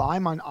example,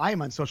 I'm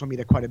on social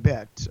media quite a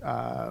bit,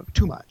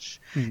 too much,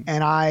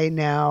 and I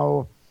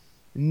now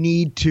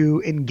need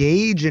to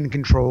engage in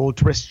control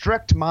to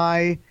restrict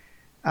my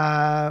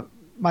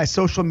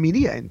social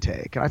media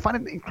intake, and I find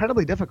it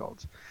incredibly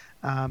difficult.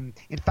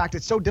 In fact,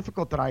 it's so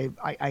difficult that I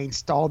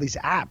install these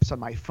apps on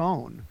my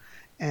phone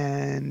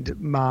and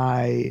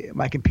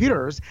my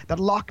computers that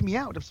lock me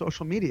out of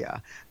social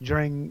media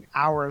during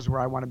hours where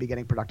I want to be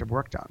getting productive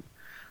work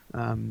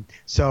done.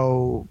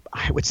 So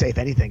I would say, if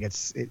anything,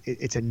 it's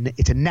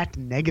a net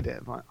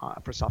negative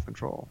for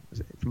self-control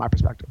from my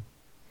perspective.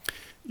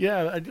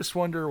 Yeah, I just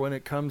wonder when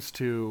it comes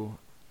to,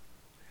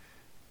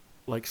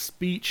 like,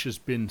 speech has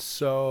been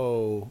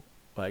so,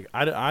 like,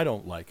 I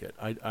don't like it.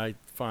 I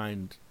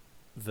find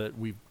that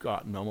we've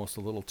gotten almost a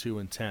little too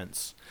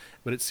intense.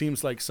 But it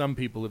seems like some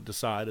people have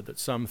decided that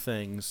some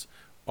things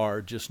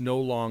are just no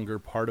longer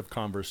part of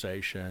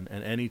conversation,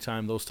 and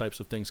anytime those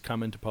types of things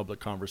come into public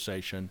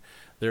conversation,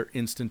 they're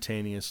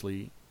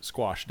instantaneously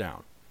squashed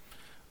down.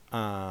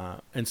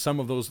 And some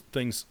of those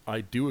things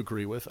I do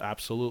agree with,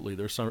 absolutely.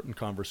 There's certain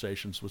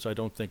conversations which I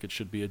don't think it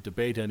should be a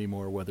debate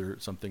anymore whether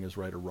something is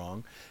right or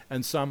wrong.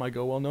 And some I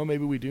go, well, no,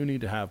 maybe we do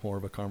need to have more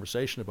of a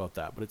conversation about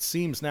that. But it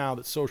seems now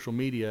that social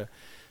media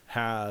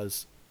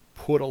has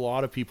put a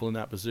lot of people in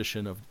that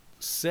position of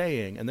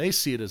saying, and they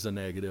see it as a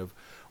negative,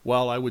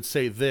 well, I would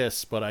say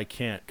this, but I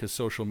can't because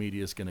social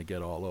media is going to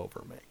get all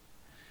over me.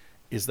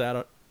 Is that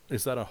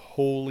a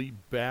wholly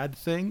bad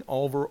thing?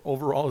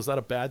 Overall, is that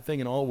a bad thing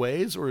in all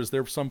ways, or is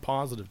there some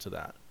positive to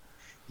that?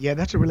 Yeah,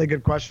 that's a really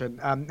good question.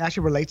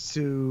 Actually relates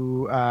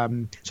to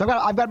so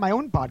I've got my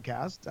own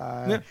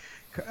podcast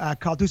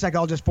called Two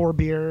Psychologists, Four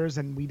Beers,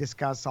 and we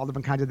discuss all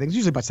different kinds of things,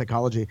 usually about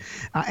psychology.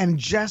 And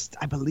just,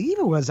 I believe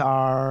it was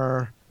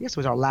our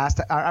last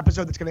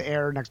episode that's going to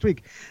air next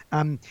week.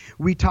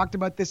 We talked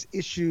about this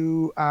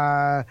issue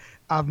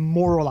of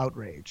moral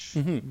outrage.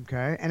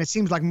 Okay, and it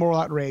seems like moral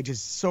outrage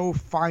is so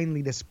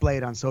finely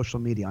displayed on social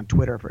media, on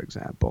Twitter, for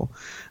example,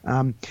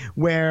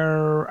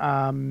 where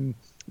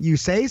you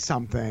say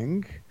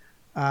something.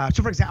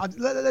 So, for example,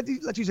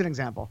 let's use an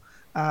example.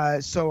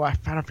 So I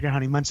don't forget how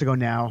many months ago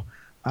now,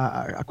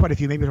 quite a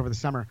few, maybe over the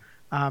summer.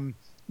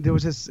 There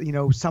was this,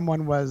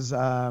 someone was,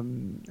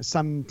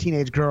 some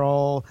teenage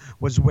girl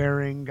was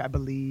wearing, I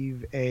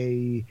believe,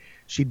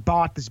 she'd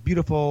bought this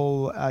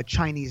beautiful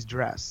Chinese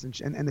dress,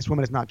 and this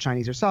woman is not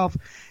Chinese herself,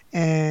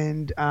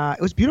 and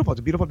it was beautiful. It's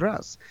a beautiful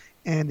dress,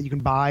 and you can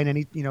buy in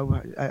any,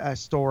 a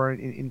store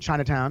in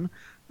Chinatown.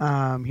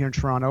 Here in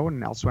Toronto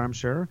and elsewhere, I'm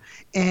sure.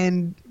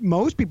 And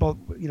most people,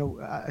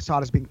 saw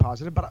it as being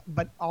positive,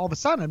 but all of a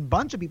sudden, a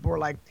bunch of people were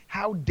like,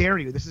 how dare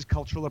you? This is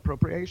cultural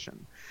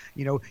appropriation.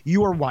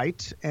 You are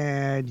white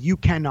and you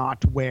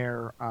cannot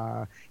wear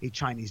a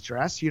Chinese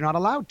dress. You're not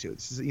allowed to.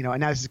 This is, and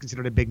now this is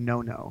considered a big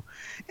no-no.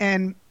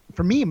 And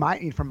for me,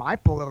 from my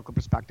political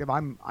perspective,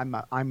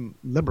 I'm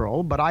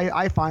liberal, but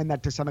I find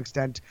that to some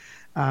extent,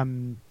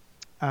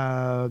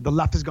 the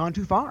left has gone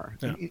too far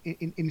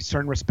in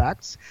certain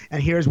respects.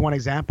 And here's one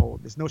example: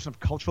 this notion of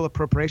cultural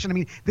appropriation. I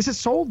mean, this is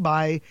sold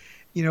by,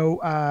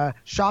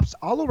 shops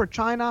all over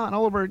China and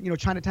all over,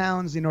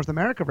 Chinatowns in North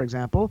America, for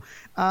example,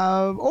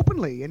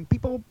 openly. And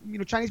people,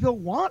 Chinese people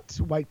want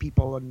white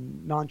people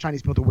and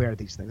non-Chinese people to wear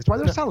these things. That's why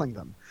they're selling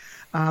them.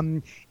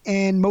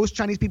 And most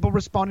Chinese people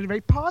responded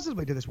very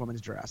positively to this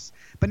woman's dress.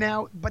 But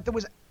there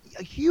was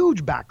a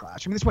huge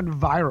backlash. I mean, this went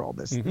viral.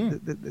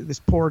 This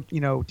poor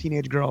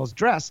teenage girl's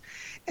dress,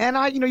 and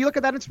you look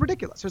at that, and it's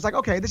ridiculous. So it's like,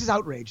 okay, this is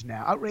outrage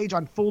now. Outrage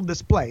on full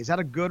display. Is that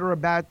a good or a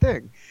bad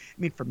thing?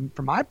 I mean,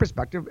 from my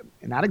perspective,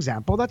 in that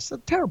example, that's a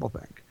terrible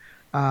thing.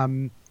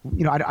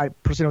 I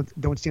personally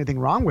don't see anything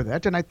wrong with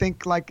it, and I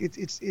think like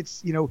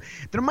it's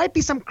there might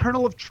be some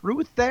kernel of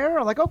truth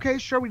there. Like, okay,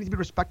 sure, we need to be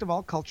respectful of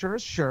all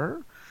cultures,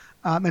 sure.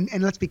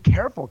 And let's be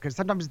careful, because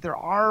sometimes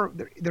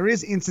there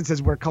is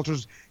instances where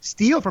cultures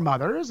steal from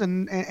others,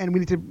 and we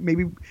need to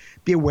maybe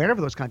be aware of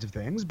those kinds of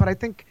things. But I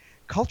think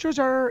cultures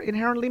are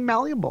inherently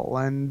malleable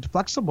and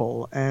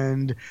flexible,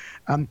 and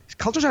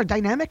cultures are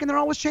dynamic and they're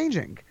always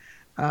changing.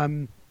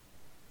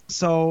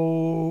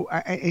 So,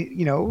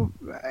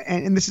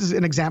 and this is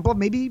an example of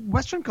maybe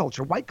Western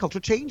culture, white culture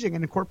changing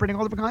and incorporating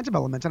all different kinds of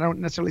elements. And I don't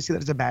necessarily see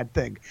that as a bad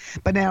thing.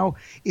 But now,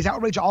 is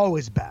outrage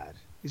always bad?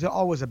 Is it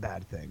always a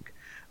bad thing?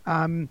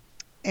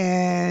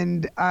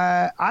 And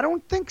I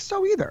don't think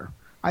so either.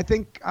 I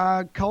think,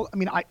 I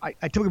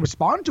typically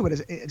respond to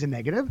it as a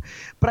negative,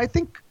 but I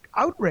think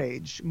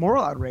outrage,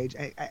 moral outrage,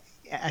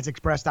 as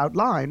expressed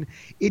outline,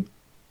 it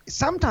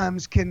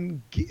sometimes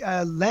can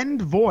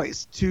lend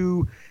voice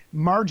to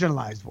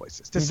marginalized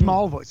voices, to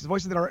small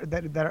voices that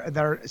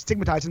are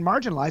stigmatized and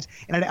marginalized,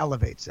 and it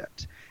elevates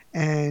it,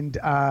 and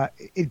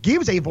it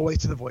gives a voice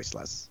to the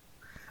voiceless,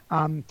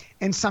 and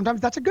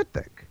sometimes that's a good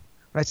thing.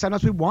 Right.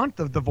 Sometimes we want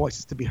the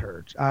voices to be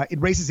heard.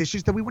 It raises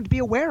issues that we want to be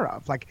aware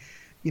of. Like,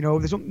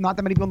 there's not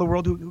that many people in the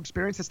world who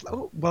experience this.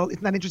 Oh, well,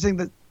 isn't that interesting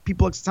that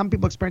some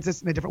people experience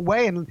this in a different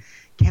way, and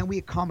can we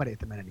accommodate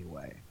them in any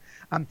way?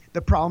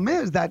 The problem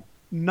is that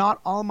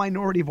not all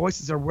minority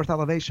voices are worth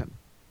elevation.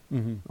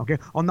 Okay.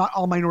 Well, not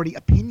all minority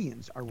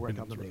opinions are worth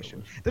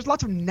elevation. There's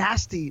lots of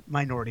nasty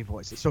minority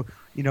voices. So,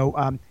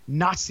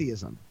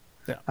 Nazism.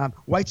 Yeah.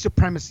 White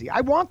supremacy.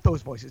 I want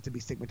those voices to be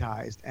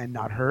stigmatized and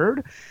not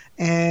heard,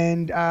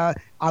 and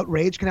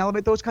outrage can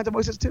elevate those kinds of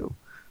voices too.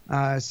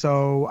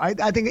 So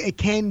I think it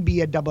can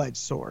be a double-edged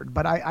sword,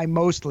 but I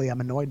mostly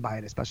am annoyed by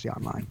it, especially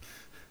online.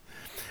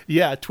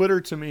 Yeah,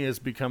 Twitter to me has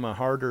become a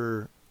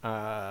harder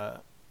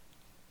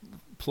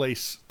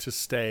place to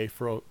stay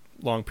for a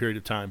long period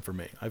of time for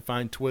me. I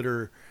find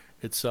Twitter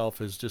itself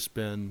has just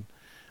been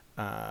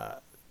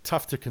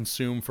tough to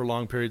consume for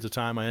long periods of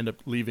time. I end up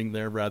leaving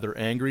there rather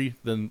angry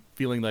than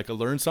feeling like I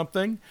learned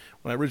something.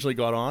 When I originally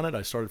got on it,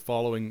 I started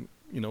following,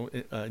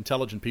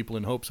 intelligent people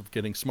in hopes of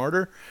getting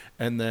smarter.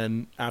 And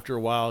then after a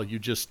while,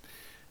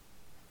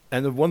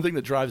 and the one thing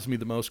that drives me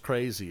the most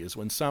crazy is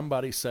when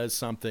somebody says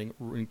something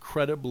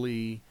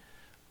incredibly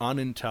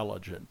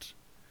unintelligent,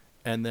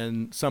 and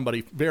then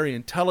somebody very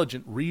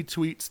intelligent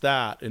retweets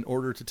that in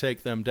order to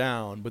take them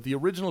down. But the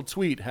original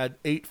tweet had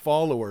 8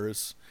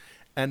 followers,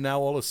 and now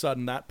all of a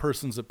sudden that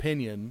person's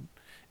opinion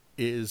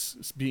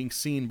is being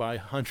seen by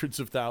hundreds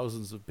of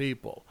thousands of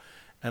people.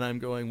 And I'm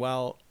going,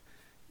 well,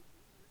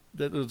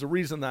 there's a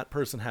reason that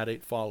person had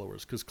 8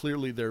 followers, because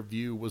clearly their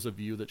view was a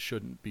view that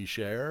shouldn't be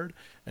shared,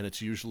 and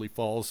it usually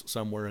falls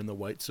somewhere in the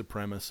white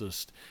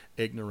supremacist,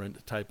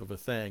 ignorant type of a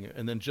thing.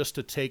 And then just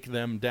to take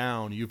them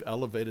down, you've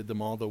elevated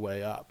them all the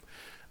way up.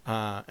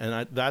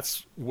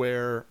 That's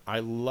where I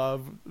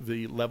love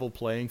the level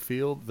playing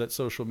field that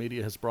social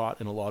media has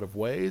brought in a lot of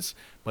ways,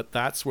 but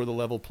that's where the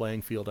level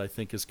playing field, I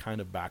think, is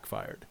kind of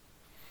backfired.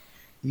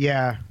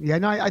 Yeah.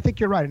 No, I think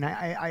you're right. And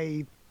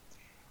I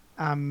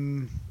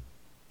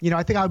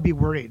think I would be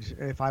worried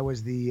if I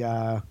was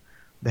the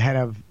head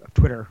of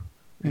Twitter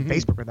and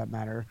Facebook, for that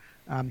matter,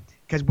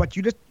 because what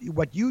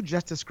you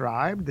just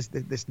described,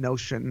 this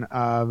notion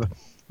of,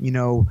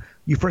 you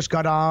first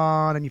got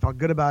on and you felt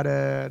good about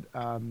it,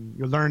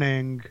 you're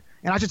learning,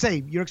 and I should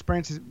say your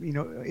experience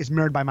is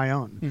mirrored by my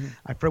own.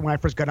 When I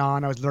first got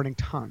on, I was learning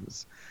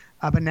tons.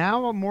 But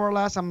now, more or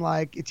less, I'm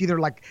like, it's either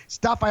like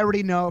stuff I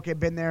already know, okay,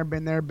 been there,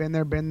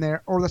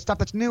 or the stuff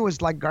that's new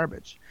is like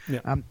garbage.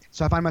 Yeah.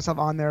 So I find myself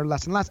on there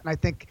less and less, and I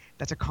think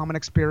that's a common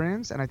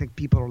experience, and I think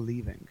people are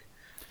leaving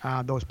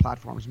those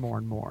platforms more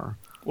and more.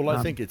 Well,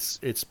 I think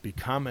it's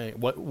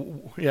becoming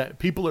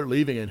people are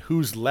leaving, and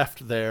who's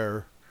left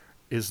there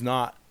is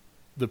not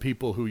the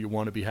people who you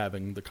want to be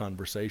having the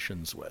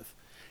conversations with,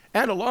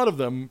 and a lot of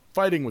them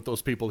fighting with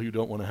those people who you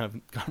don't want to have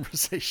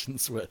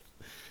conversations with.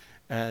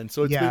 And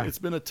so it's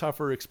been a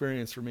tougher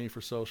experience for me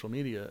for social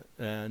media,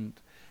 and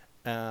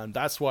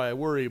that's why I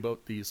worry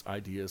about these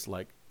ideas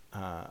like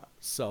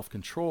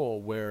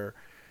self-control, where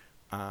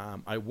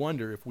I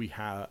wonder if we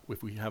have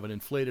an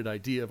inflated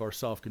idea of our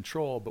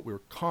self-control, but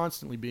we're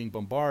constantly being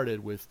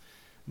bombarded with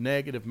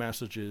negative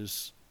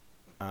messages,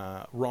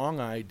 wrong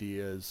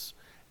ideas,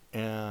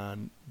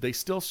 and they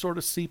still sort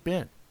of seep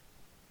in.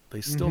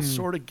 They still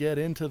sort of get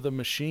into the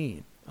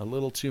machine a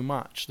little too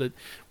much. That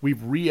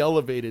we've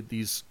re-elevated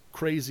these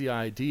crazy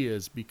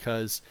ideas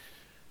because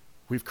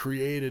we've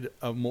created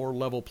a more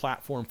level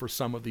platform for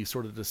some of these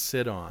sort of to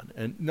sit on,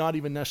 and not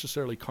even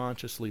necessarily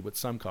consciously, but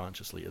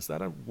subconsciously. Is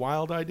that a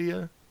wild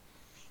idea?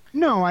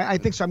 No, I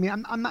think so. I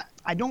mean,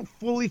 I don't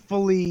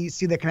fully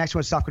see the connection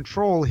with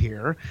self-control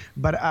here,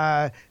 but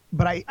I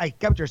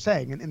get what you're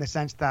saying in the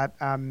sense that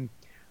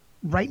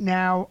right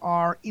now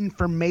our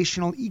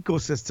informational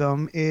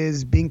ecosystem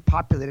is being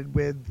populated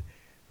with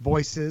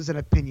voices and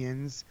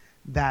opinions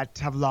that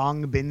have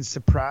long been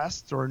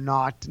suppressed or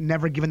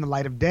never given the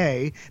light of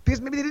day because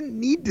maybe they didn't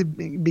need to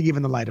be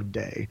given the light of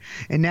day.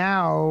 And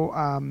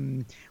now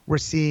we're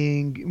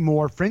seeing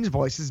more fringe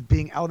voices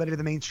being elevated to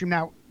the mainstream.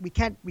 Now we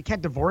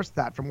can't divorce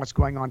that from what's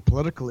going on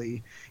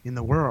politically in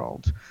the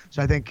world.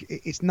 So I think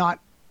it's not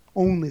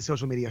only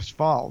social media's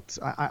fault.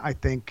 I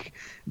think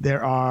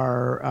there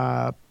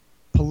are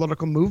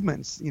political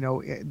movements,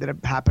 that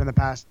have happened in the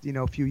past,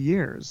 few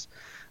years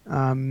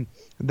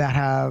that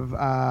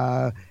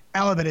have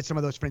elevated some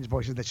of those fringe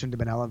voices that shouldn't have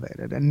been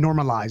elevated and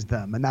normalized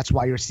them. And that's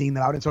why you're seeing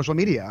them out in social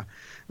media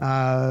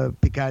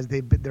because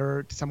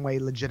they're to some way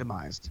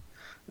legitimized.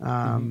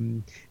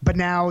 But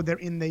now they're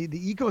in the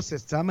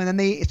ecosystem, and then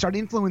they start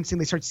influencing,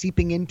 they start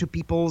seeping into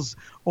people's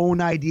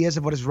own ideas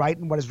of what is right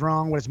and what is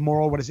wrong, what is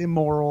moral, what is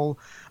immoral.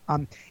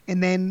 And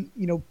then,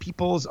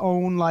 people's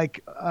own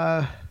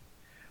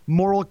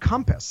moral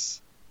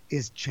compass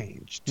is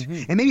changed.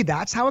 And maybe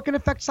that's how it can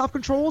affect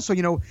self-control.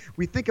 So,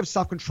 we think of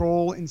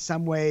self-control in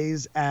some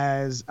ways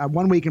as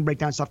one way you can break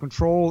down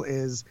self-control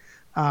is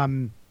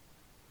you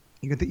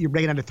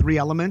break it into three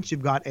elements.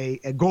 You've got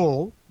a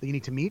goal that you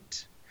need to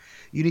meet.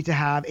 You need to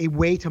have a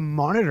way to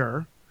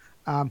monitor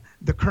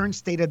the current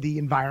state of the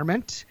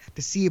environment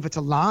to see if it's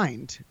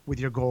aligned with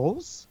your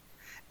goals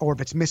or if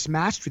it's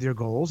mismatched with your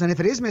goals. And if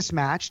it is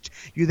mismatched,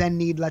 you then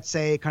need, let's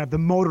say, kind of the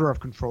motor of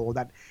control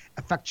that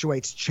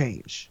effectuates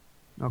change.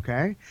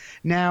 Okay.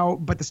 Now,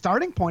 but the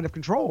starting point of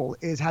control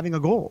is having a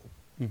goal.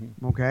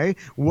 Okay.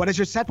 What is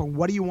your set point?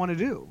 What do you want to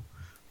do?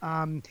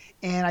 And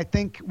I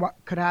think what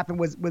could happen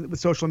with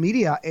social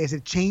media is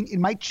it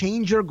might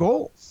change your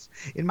goals.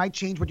 It might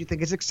change what you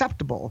think is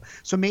acceptable.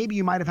 So maybe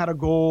you might have had a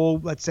goal,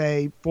 let's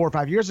say 4 or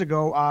 5 years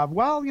ago of,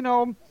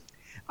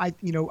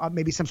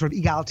 maybe some sort of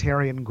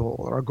egalitarian goal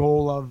or a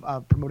goal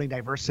of promoting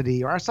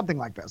diversity or something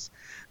like this.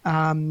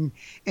 And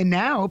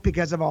now,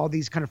 because of all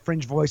these kind of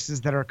fringe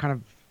voices that are kind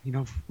of,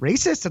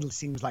 racist, it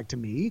seems like to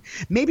me,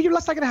 maybe you're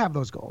less likely to have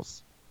those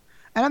goals.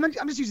 And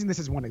I'm just using this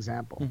as one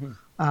example.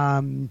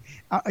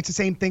 It's the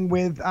same thing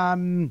with,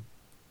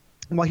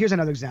 here's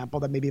another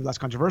example that may be less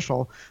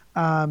controversial.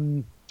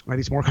 Or at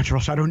least more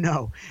controversial, I don't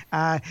know.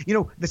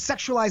 The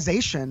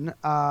sexualization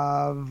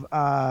of,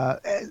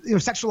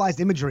 sexualized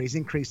imagery has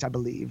increased, I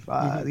believe.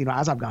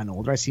 As I've gotten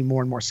older, I see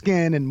more and more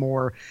skin and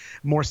more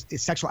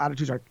sexual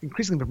attitudes are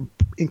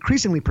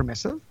increasingly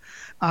permissive.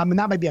 And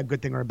that might be a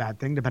good thing or a bad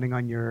thing, depending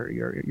on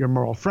your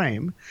moral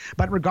frame.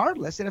 But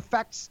regardless, it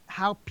affects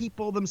how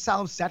people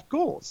themselves set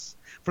goals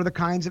for the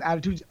kinds of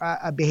attitudes,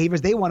 behaviors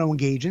they want to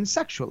engage in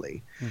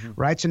sexually,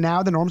 right? So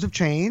now the norms have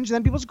changed, and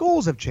then people's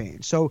goals have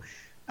changed. So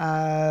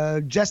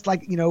just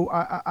like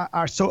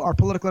our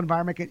political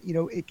environment,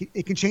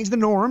 it can change the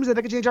norms, and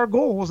it can change our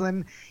goals, and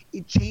then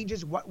it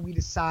changes what we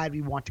decide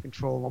we want to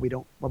control and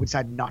what we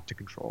decide not to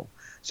control.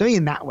 So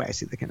in that way, I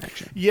see the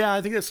connection. Yeah,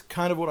 I think that's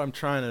kind of what I'm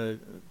trying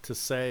to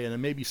say,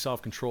 and maybe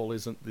self-control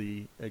isn't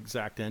the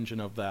exact engine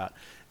of that.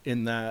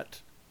 In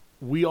that,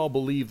 we all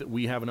believe that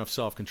we have enough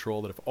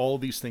self-control that if all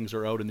these things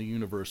are out in the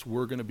universe,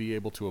 we're going to be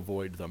able to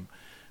avoid them.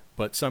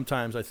 But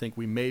sometimes I think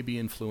we may be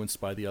influenced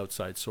by the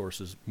outside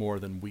sources more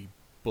than we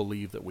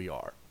believe that we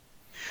are.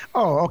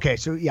 Oh, okay.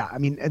 So yeah,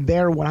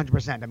 they're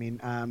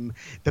 100%.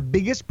 The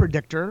biggest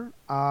predictor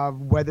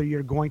of whether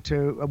you're going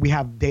to, we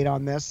have data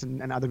on this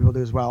and other people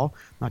do as well,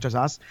 not just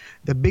us.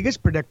 The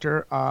biggest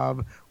predictor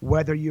of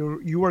whether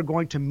you are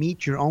going to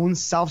meet your own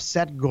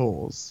self-set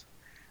goals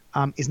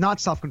is not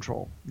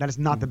self-control. That is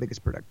not the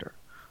biggest predictor.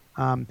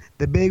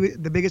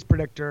 The biggest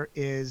predictor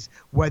is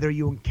whether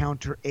you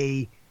encounter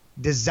a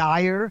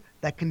desire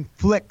that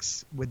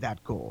conflicts with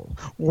that goal,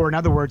 or in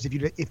other words,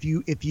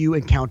 if you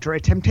encounter a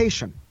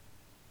temptation.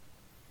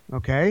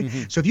 Okay,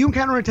 so if you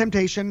encounter a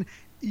temptation,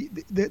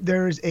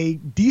 there's a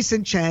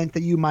decent chance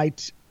that you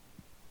might,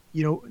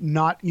 you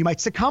might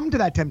succumb to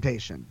that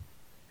temptation,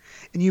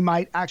 and you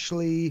might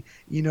actually,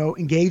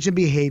 engage in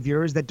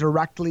behaviors that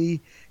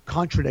directly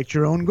contradict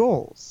your own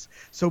goals.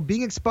 So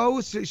being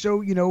exposed, if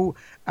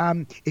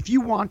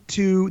you want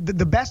to,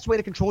 the best way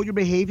to control your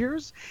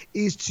behaviors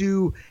is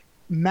to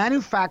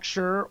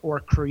manufacture or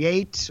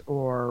create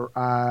or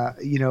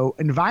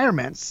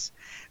environments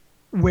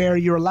where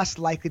you're less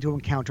likely to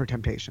encounter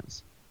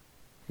temptations.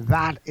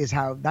 That's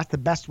the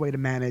best way to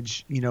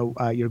manage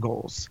your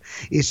goals,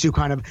 is to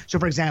kind of, so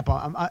for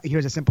example,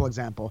 here's a simple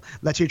example.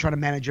 Let's say you're trying to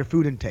manage your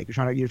food intake.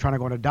 You're trying to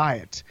go on a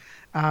diet.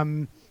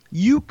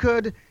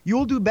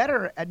 You'll do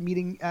better at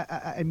meeting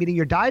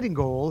your dieting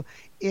goal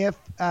if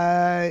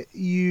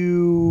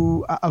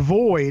you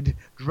avoid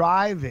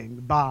driving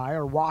by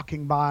or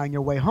walking by on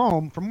your way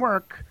home from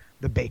work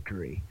the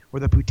bakery or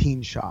the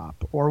poutine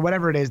shop or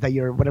whatever it is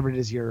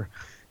your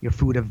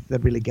food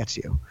that really gets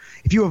you.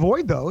 If you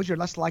avoid those, you're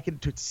less likely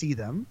to see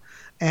them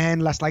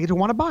and less likely to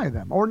want to buy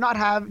them or not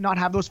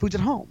have those foods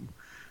at home.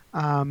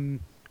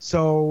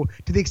 So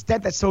to the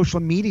extent that social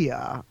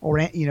media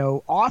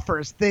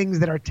offers things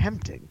that are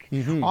tempting,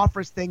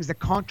 offers things that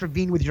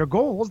contravene with your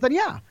goals, then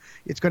yeah,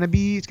 it's going to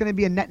be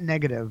a net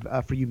negative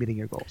for you meeting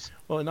your goals.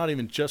 Well, and not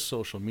even just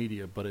social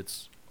media, but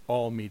it's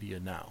all media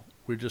now.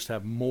 We just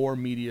have more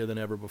media than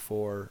ever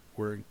before.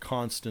 We're in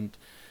constant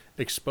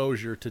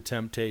exposure to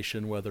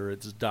temptation, whether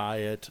it's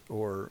diet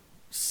or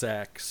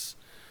sex.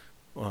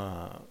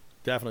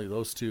 Definitely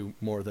those two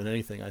more than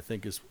anything, I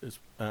think, is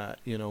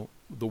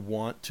the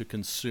want to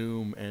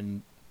consume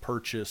and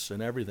purchase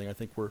and everything. I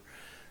think we're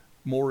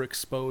more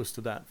exposed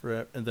to that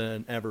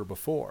than ever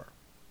before.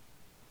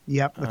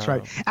 Yep, that's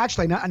right.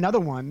 Actually,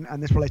 another one,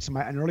 and this relates to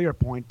an earlier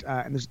point,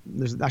 and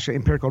there's actually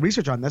empirical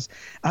research on this.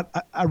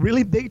 A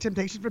really big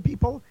temptation for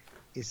people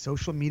is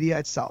social media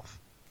itself.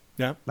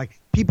 Yeah. Like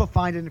people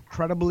find it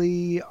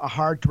incredibly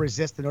hard to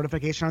resist the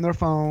notification on their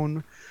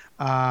phone,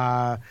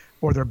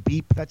 or their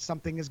beep that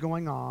something is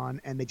going on,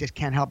 and they just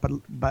can't help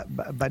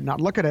but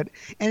not look at it.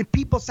 And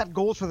people set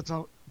goals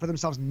for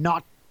themselves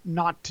not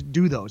to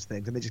do those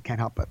things, and they just can't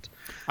help it.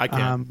 I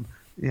can't.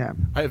 Yeah.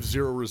 I have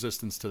zero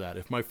resistance to that.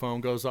 If my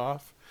phone goes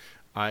off,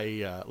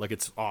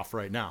 it's off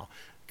right now.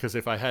 Because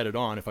if I had it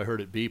on, if I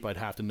heard it beep, I'd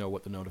have to know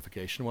what the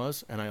notification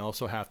was, and I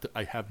also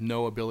I have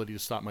no ability to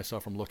stop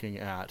myself from looking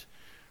at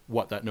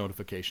what that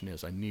notification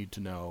is. I need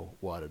to know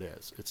what it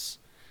is.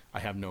 I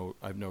have no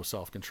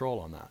self-control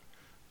on that.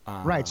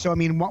 Right. So, I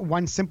mean,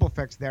 one simple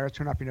fix there is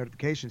turn off your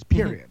notifications,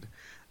 period,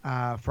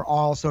 for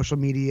all social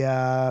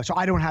media. So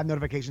I don't have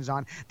notifications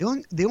on.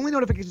 The only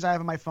notifications I have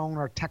on my phone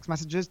are text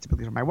messages,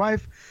 typically from my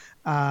wife,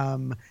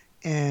 and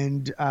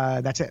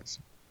that's it.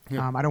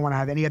 Yeah. I don't want to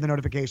have any other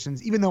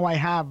notifications, even though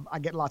I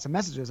get lots of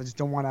messages. I just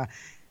don't want to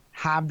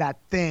have that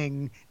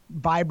thing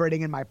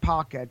vibrating in my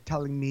pocket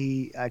telling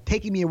me,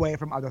 taking me away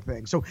from other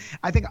things. So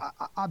I think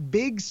a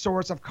big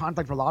source of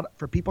conflict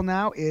for people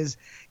now is,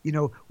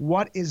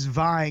 what is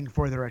vying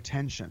for their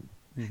attention.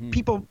 Mm-hmm.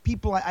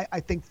 People I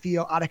think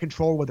feel out of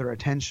control with their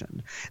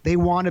attention. They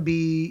want to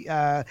be,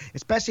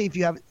 especially if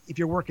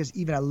your work is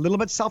even a little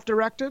bit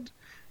self-directed,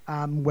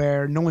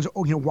 where no one's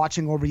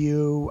watching over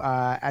you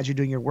as you're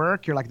doing your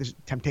work. You're like, the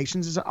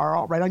temptations are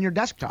all right on your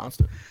desktop.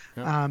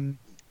 Yeah.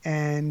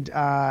 And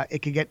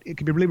it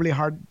could be really, really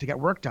hard to get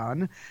work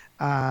done,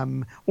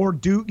 or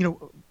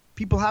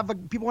people want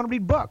to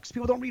read books.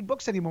 People don't read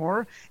books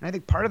anymore, and I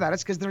think part of that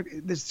is because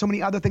there's so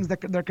many other things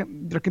that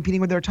they're competing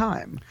with their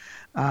time.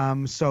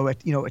 So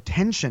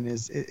attention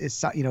is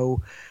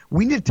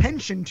we need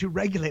attention to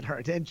regulate our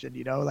attention.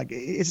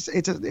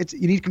 It's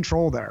you need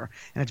control there,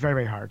 and it's very,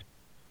 very hard.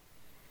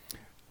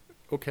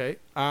 Okay.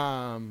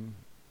 So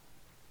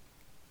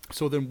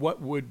then,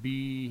 what would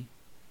be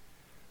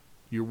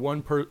your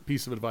one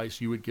piece of advice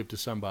you would give to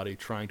somebody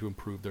trying to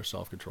improve their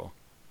self-control?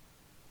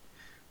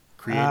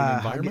 Create an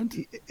environment?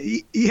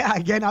 Yeah,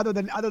 again, other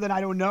than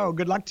I don't know,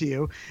 good luck to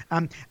you.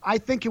 I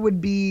think it would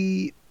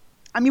be,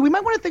 we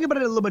might want to think about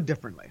it a little bit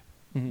differently.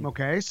 Mm-hmm.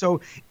 Okay, so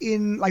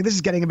this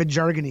is getting a bit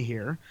jargony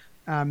here.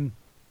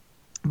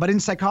 But in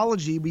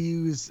psychology,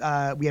 we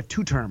have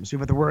two terms. We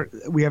have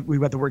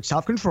the word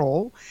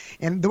self-control,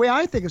 and the way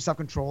I think of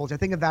self-control is I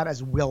think of that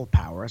as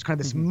willpower, as kind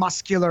of this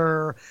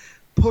muscular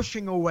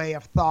pushing away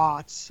of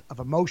thoughts, of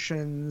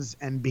emotions,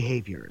 and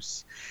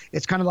behaviors.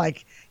 It's kind of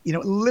like,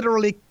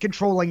 literally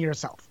controlling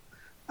yourself.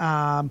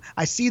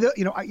 I see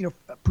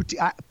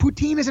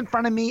poutine is in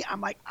front of me. I'm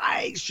like,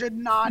 I should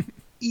not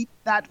eat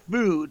that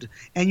food.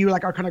 And you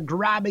are kind of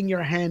grabbing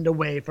your hand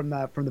away from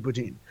the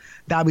poutine.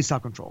 That would be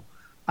self-control.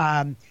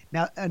 Now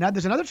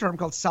there's another term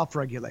called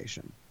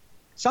self-regulation.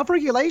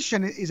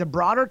 Self-regulation is a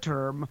broader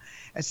term,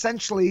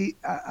 essentially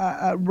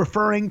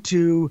referring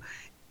to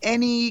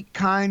any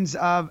kinds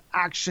of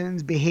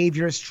actions,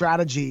 behaviors,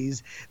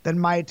 strategies that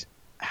might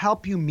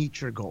help you meet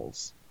your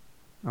goals.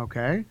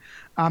 Okay?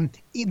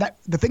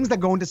 The things that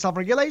go into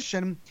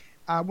self-regulation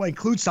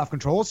include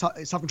self-control.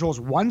 Self-control is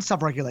one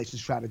self-regulation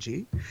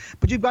strategy,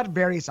 but you've got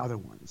various other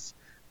ones.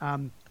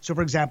 So,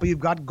 for example, you've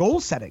got goal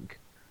setting.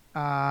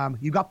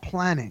 You've got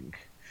planning.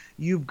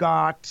 You've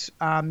got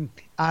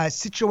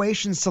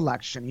situation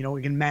selection.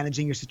 Again,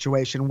 managing your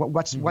situation.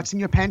 What's in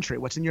your pantry?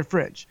 What's in your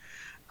fridge?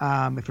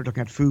 If we're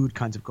looking at food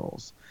kinds of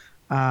goals.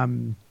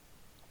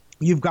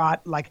 You've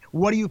got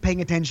what are you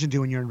paying attention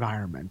to in your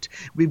environment?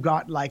 We've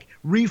got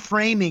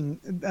reframing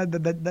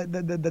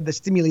the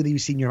stimuli that you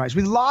see in your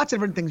environment. With lots of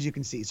different things you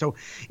can see. So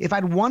if I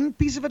had one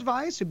piece of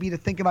advice, it would be to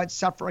think about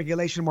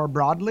self-regulation more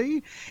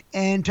broadly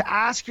and to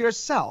ask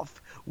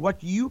yourself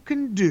what you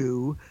can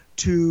do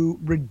to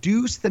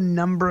reduce the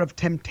number of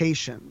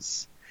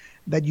temptations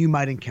that you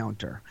might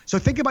encounter. So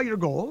think about your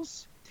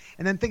goals,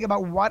 and then think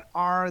about what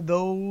are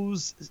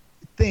those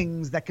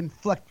things that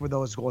conflict with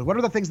those goals. What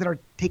are the things that are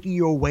taking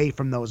you away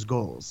from those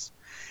goals?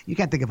 You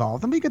can't think of all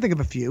of them, but you can think of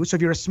a few. So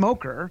if you're a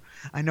smoker,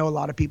 I know a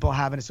lot of people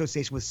have an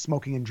association with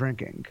smoking and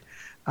drinking.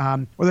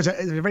 Or there's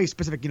a very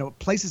specific,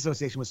 place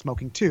association with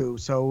smoking too.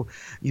 So,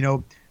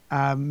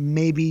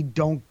 maybe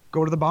don't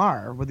go to the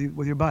bar with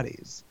your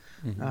buddies,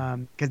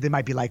 because they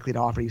might be likely to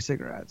offer you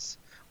cigarettes.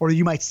 or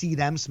you might see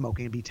them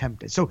smoking and be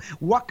tempted. So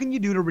what can you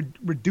do to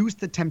reduce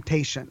the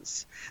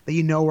temptations that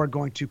you know are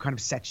going to kind of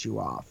set you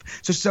off?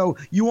 So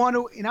you want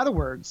to, in other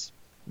words,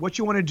 what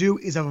you want to do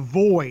is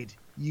avoid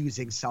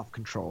using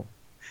self-control.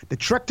 The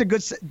trick to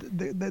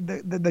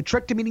the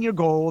trick to meeting your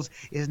goals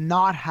is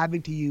not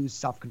having to use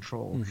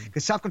self-control,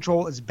 because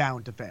self-control is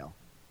bound to fail.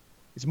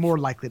 It's more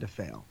likely to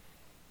fail.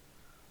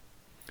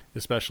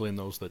 Especially in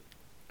those that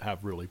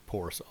have really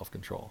poor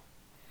self-control.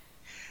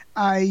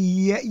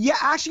 Yeah.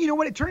 Actually, you know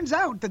what? It turns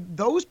out that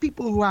those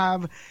people who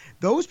have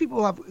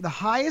the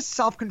highest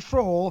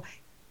self-control,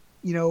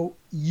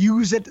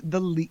 use it the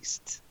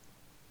least.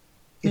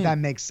 If that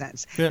makes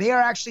sense. Yeah. They are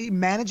actually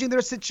managing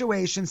their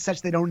situation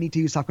such they don't need to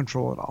use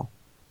self-control at all.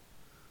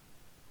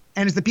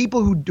 And it's the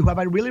people who have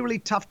a really, really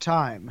tough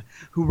time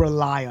who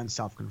rely on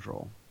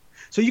self-control.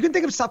 So you can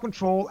think of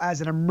self-control as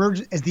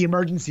the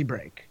emergency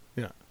brake.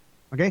 Yeah.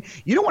 Okay?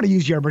 You don't want to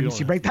use your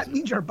emergency brake. That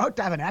means you're about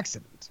to have an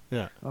accident.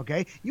 Yeah.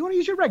 Okay? You want to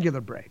use your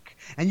regular brake.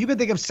 And you can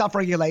think of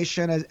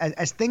self-regulation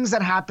as things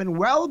that happen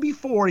well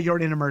before you're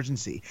in an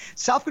emergency.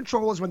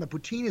 Self-control is when the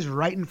poutine is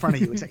right in front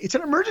of you. It's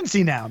an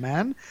emergency now,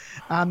 man.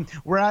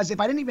 Whereas if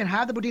I didn't even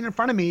have the poutine in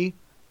front of me,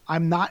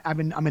 I'm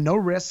in no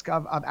risk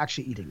of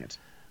actually eating it.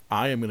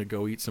 I am going to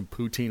go eat some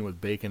poutine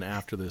with bacon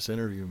after this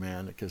interview,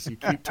 man, because you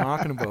keep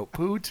talking about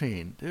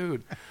poutine,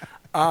 dude.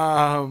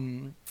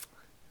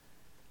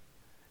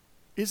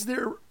 Is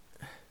there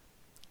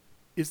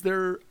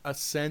a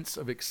sense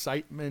of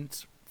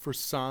excitement for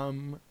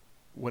some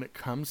when it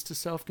comes to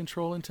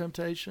self-control and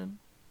temptation?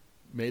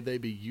 May they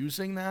be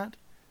using that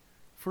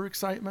for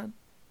excitement?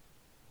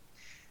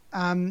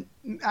 What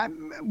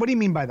do you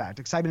mean by that?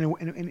 Excitement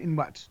in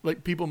what?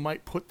 Like people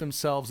might put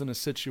themselves in a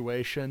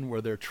situation where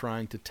they're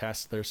trying to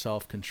test their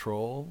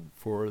self-control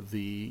for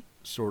the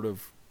sort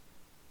of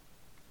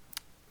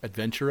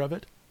adventure of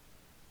it.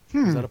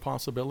 Is that a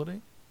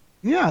possibility?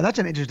 Yeah, that's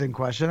an interesting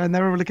question. I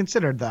never really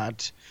considered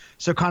that.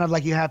 So kind of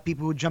like you have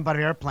people who jump out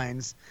of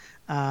airplanes.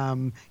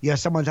 You have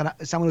someone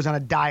who's on a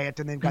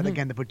diet and they've got,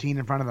 again, the poutine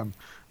in front of them.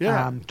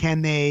 Yeah.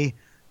 Can they...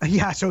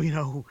 Yeah,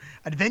 so,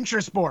 adventure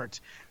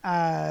sport.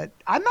 I'm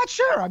not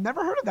sure. I've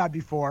never heard of that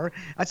before.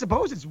 I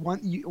suppose it's one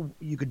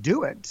you could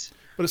do it.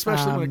 But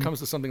especially when it comes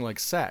to something like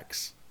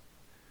sex.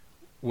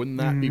 Wouldn't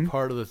that be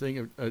part of the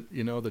thing?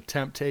 The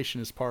temptation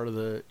is part of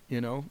the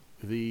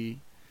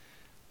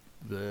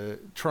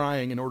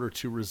trying in order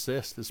to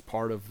resist is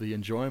part of the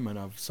enjoyment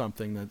of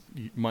something that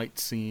might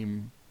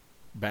seem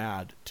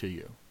bad to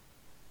you.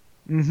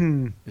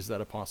 Mm-hmm. Is that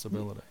a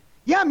possibility?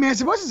 Yeah, I mean, I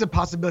suppose it's a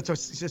possibility.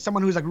 So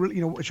someone who's like really,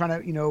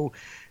 trying to,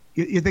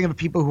 you think of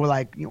people who are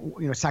like,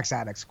 sex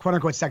addicts, quote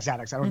unquote sex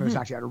addicts. I don't know if it's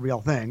actually a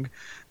real thing.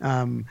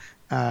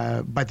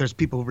 But there's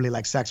people who really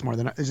like sex more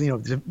than, there's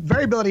a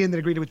variability in the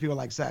degree to which people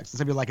like sex. And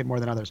some people like it more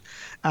than others.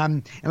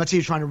 And let's say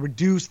you're trying to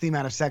reduce the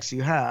amount of sex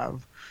you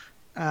have.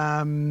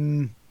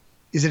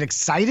 Is it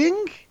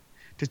exciting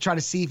to try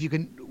to see if you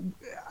can,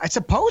 I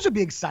suppose it'd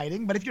be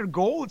exciting, but if your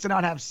goal is to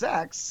not have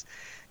sex,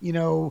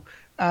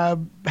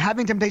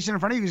 having temptation in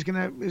front of you is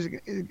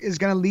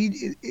gonna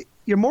lead.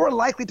 You're more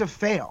likely to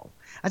fail.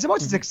 I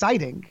suppose it's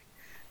exciting,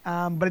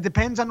 but it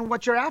depends on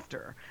what you're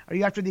after. Are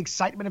you after the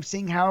excitement of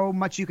seeing how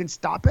much you can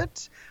stop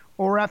it,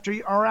 or are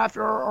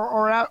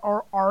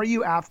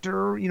you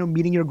after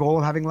meeting your goal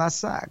of having less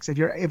sex?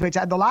 If it's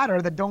at the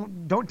latter, then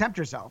don't tempt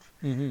yourself.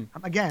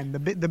 Again,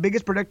 the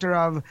biggest predictor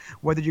of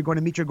whether you're going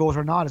to meet your goals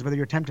or not is whether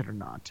you're tempted or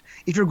not.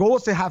 If your goal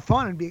is to have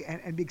fun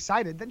and be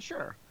excited, then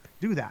sure,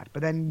 do that.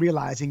 But then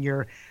realizing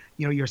you're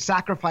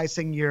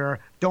sacrificing your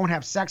don't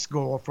have sex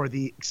goal for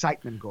the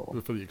excitement goal.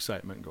 For the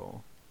excitement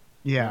goal.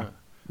 Yeah.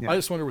 I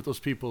just wonder with those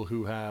people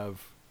who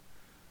have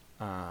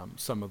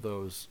some of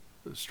those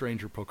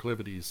stranger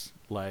proclivities,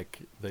 like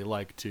they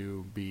like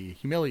to be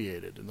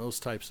humiliated and those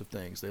types of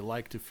things. They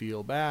like to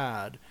feel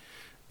bad.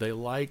 They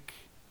like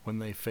when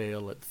they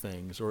fail at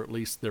things, or at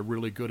least they're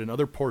really good in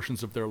other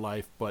portions of their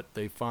life, but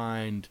they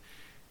find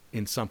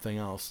in something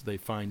else, they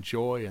find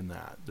joy in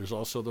that. There's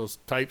also those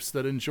types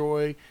that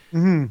enjoy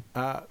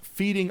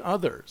feeding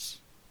others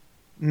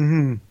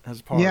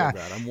as part of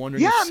that. I'm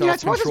wondering if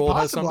self-control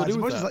has something to do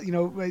with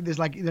that. There's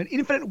like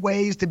infinite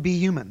ways to be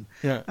human.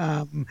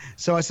 Yeah.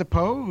 So I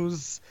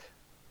suppose,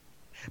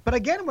 but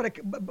again, what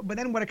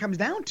it comes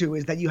down to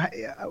is that you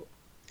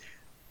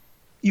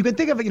can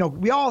think of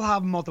we all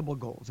have multiple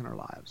goals in our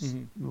lives.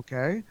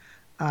 Okay.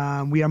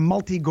 We are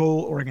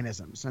multi-goal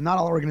organisms, and not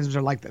all organisms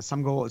are like this.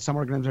 Some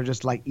organisms are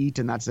just like eat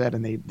and that's it,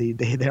 and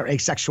they're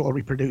asexual,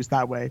 reproduce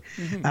that way.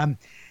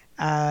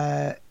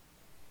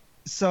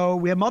 So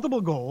we have multiple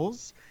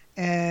goals,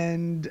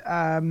 and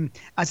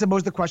I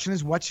suppose the question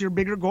is, what's your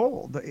bigger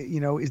goal?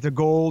 Is the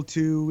goal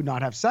to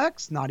not have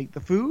sex, not eat the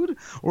food,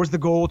 or is the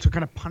goal to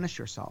kind of punish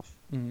yourself?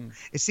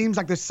 It seems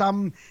like there's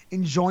some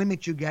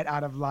enjoyment you get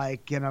out of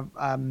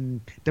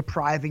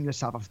depriving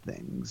yourself of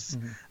things.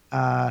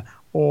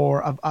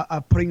 or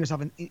of putting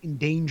yourself in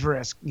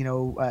dangerous,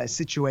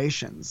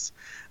 situations.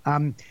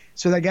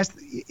 So I guess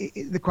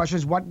the question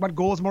is, what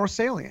goal is more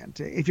salient?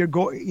 If your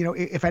goal,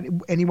 if at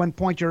any one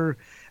point you're,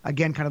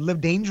 again, kind of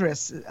live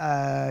dangerous,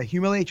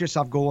 humiliate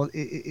yourself goal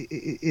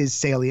is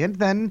salient,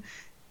 then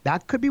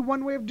that could be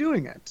one way of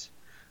doing it.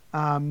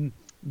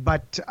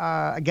 But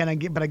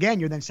again,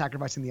 you're then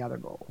sacrificing the other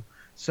goal.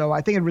 So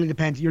I think it really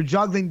depends. You're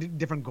juggling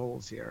different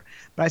goals here,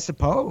 but I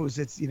suppose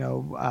it's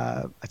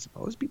I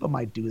suppose people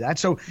might do that.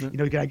 So I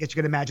guess you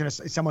could imagine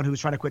someone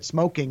who's trying to quit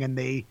smoking and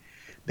they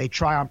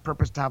try on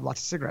purpose to have lots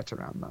of cigarettes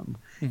around them,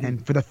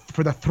 and for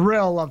the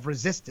thrill of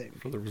resisting,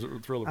 for the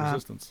thrill of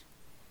resistance.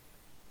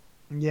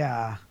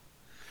 Yeah.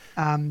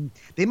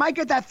 They might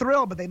get that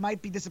thrill, but they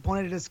might be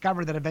disappointed to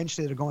discover that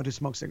eventually they're going to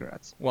smoke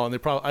cigarettes. Well, and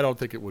I don't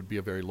think it would be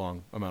a very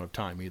long amount of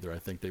time either. I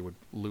think they would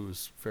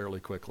lose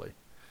fairly quickly.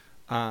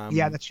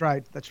 Yeah, that's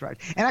right.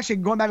 And actually,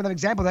 going back to that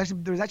example,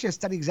 there was actually a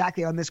study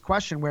exactly on this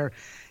question where,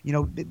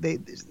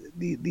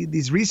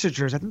 these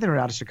researchers, I think they were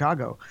out of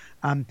Chicago,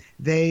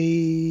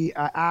 they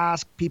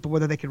asked people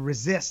whether they could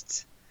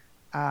resist,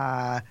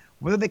 either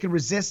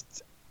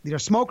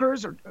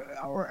smokers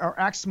or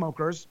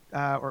ex-smokers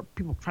or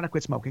people trying to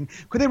quit smoking.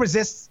 Could they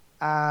resist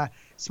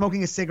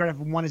smoking a cigarette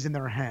if one is in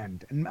their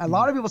hand? And a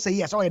lot of people say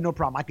yes. Oh, yeah, no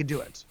problem. I could do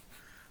it.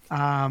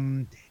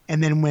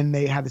 And then when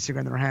they have the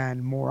cigarette in their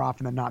hand, more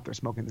often than not, they're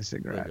smoking the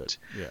cigarette.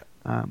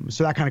 Yeah.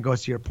 So that kind of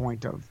goes to your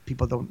point of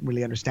people don't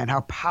really understand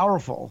how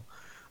powerful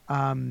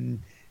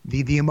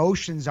the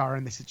emotions are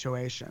in the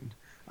situation.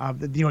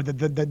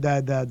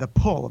 The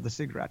pull of the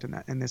cigarette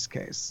in this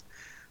case.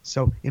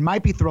 So it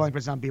might be thrilling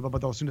for some people,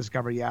 but they'll soon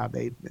discover,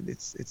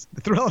 it's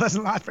the thrill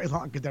doesn't last very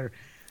long because they're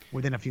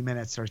within a few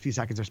minutes or a few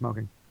seconds they're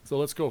smoking. So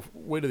let's go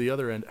way to the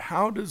other end.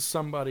 How does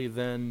somebody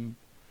then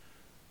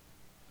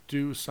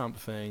do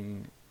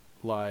something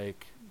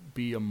like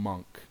be a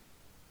monk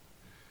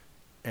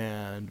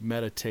and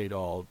meditate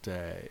all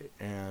day?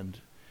 And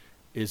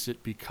is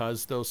it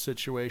because those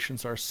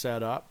situations are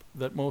set up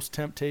that most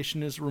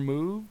temptation is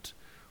removed?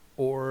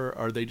 Or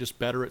are they just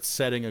better at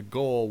setting a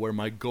goal where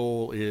my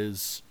goal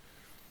is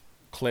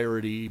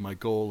clarity, my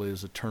goal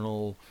is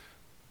eternal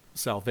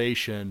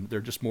salvation? They're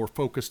just more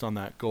focused on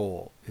that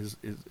goal. Is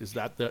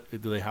that do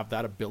they have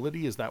that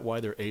ability? Is that why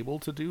they're able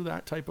to do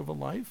that type of a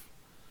life?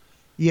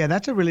 Yeah,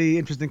 that's a really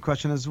interesting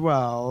question as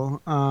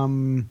well.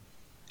 And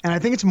I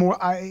think it's more,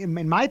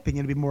 in my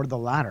opinion, it'd be more the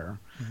latter.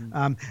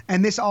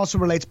 And this also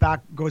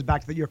goes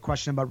back to your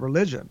question about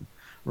religion,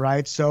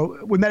 right?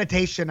 So with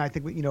meditation, I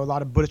think, a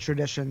lot of Buddhist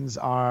traditions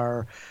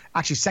are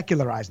actually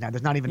secularized now.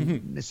 There's not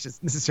even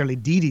necessarily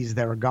deities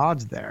there or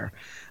gods there.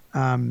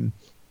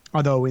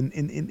 Although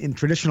in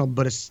traditional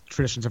Buddhist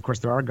traditions, of course,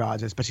 there are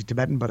gods, especially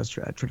Tibetan Buddhist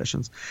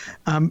traditions.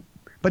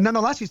 But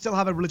nonetheless, you still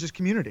have a religious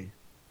community.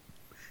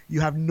 You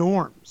have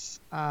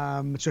norms.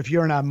 So if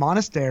you're in a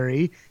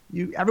monastery,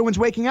 everyone's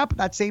waking up at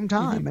that same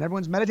time, and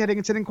everyone's meditating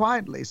and sitting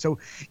quietly. So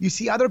you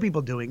see other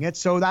people doing it,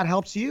 so that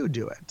helps you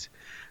do it.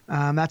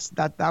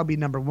 That would be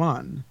number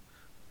one.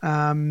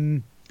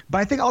 But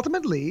I think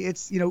ultimately,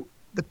 it's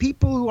the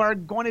people who are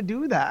going to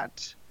do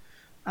that.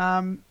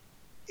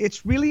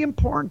 It's really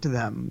important to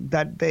them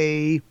that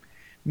they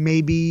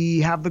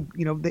maybe have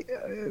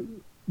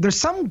there's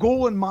some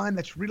goal in mind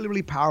that's really,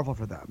 really powerful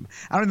for them.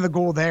 I don't think the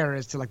goal there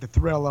is to the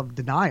thrill of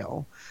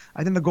denial.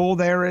 I think the goal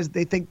there is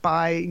they think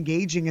by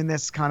engaging in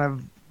this kind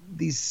of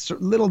these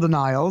little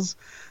denials,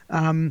 they're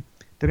going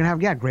to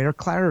have, greater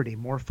clarity,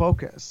 more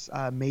focus,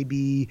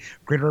 maybe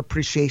greater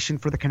appreciation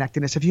for the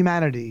connectedness of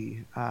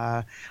humanity,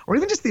 or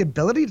even just the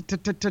ability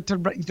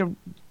to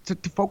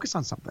focus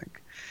on something.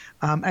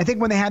 I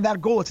think when they have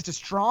that goal, it's such a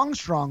strong,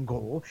 strong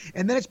goal,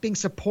 and then it's being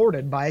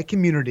supported by a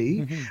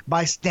community,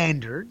 by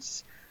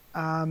standards.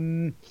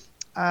 Then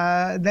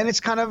it's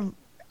kind of,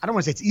 I don't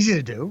want to say it's easy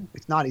to do.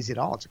 It's not easy at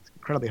all. It's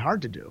incredibly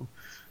hard to do.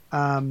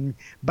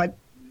 But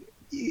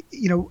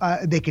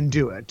they can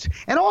do it.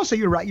 And also,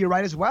 you're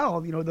right as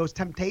well. Those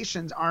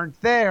temptations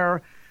aren't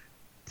there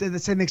to the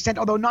same extent,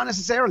 although not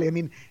necessarily. I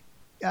mean,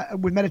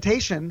 with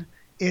meditation,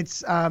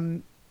 it's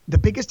the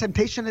biggest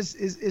temptation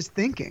is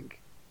thinking,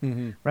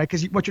 right?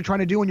 Because what you're trying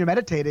to do when you're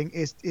meditating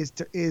is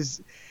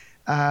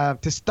to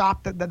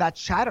stop that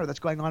chatter that's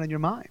going on in your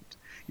mind.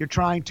 You're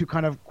trying to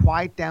kind of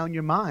quiet down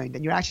your mind,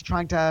 and you're actually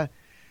trying to.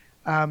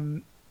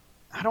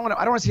 I don't want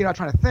to say you're not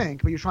trying to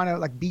think, but you're trying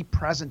to be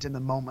present in the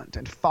moment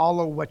and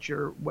follow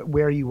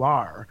where you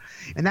are,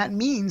 and that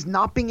means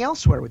not being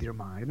elsewhere with your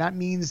mind. And that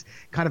means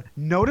kind of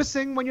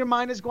noticing when your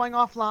mind is going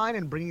offline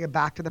and bringing it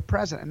back to the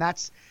present. And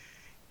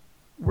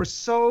we're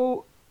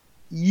so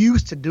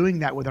used to doing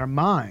that with our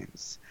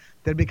minds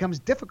that it becomes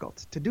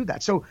difficult to do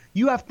that. So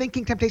you have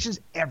thinking temptations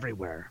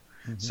everywhere.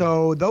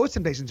 So those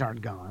temptations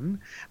aren't gone,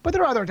 but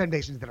there are other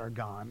temptations that are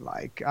gone,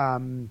 like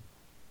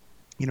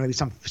maybe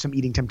some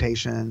eating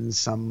temptations,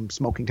 some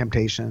smoking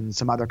temptations,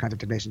 some other kinds of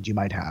temptations you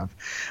might have.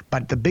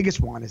 But the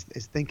biggest one is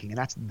thinking, and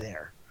that's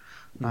there.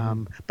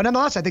 But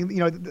nonetheless, I think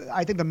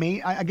the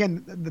main,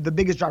 again, the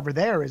biggest driver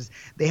there is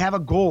they have a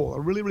goal, a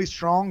really, really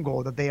strong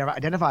goal that they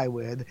identify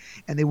with,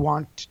 and they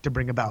want to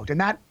bring about. And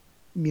that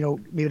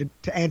maybe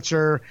to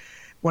answer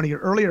one of your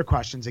earlier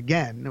questions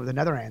again with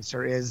another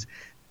answer is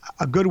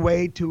a good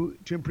way to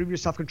improve your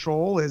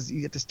self-control is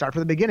you have to start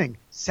from the beginning.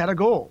 Set a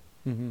goal.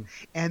 Mm-hmm.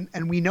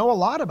 And we know a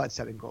lot about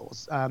setting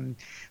goals.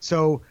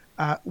 So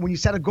when you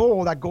set a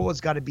goal, that goal has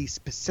got to be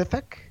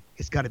specific.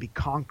 It's got to be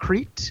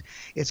concrete.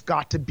 It's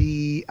got to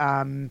be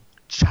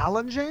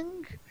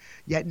challenging,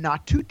 yet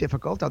not too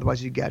difficult.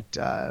 Otherwise, you get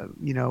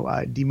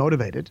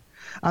demotivated.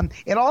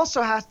 It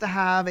also has to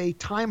have a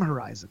time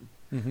horizon.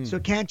 Mm-hmm. So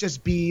it can't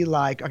just be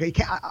like, okay,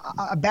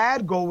 a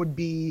bad goal would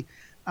be,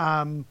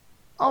 I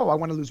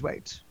want to lose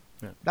weight.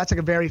 Yeah. That's like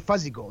a very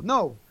fuzzy goal.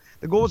 No,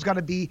 the goal has got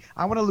to be,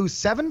 I want to lose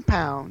 7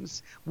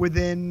 pounds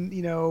within,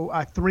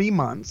 3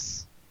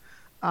 months.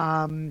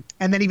 And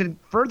then even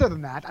further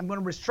than that, I'm going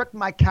to restrict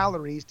my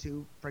calories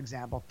to, for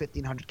example,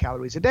 1,500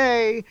 calories a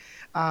day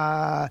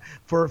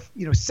for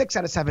 6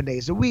 out of 7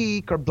 days a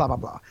week, or blah, blah,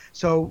 blah.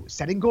 So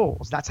setting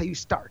goals, that's how you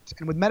start.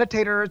 And with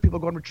meditators, people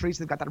go on retreats,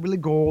 they've got that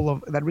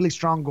really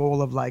strong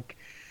goal of like,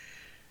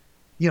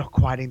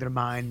 quieting their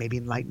mind, maybe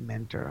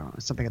enlightenment or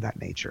something of that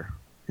nature.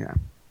 Yeah.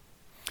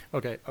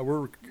 Okay,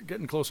 we're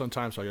getting close on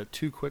time, so I got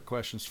 2 quick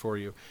questions for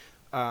you.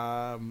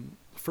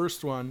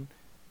 First one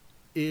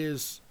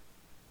is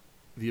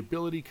the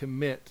ability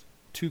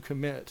to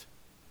commit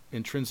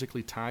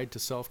intrinsically tied to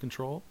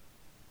self-control?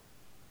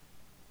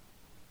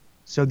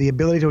 So the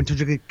ability to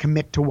intrinsically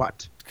commit to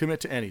what?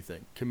 Commit to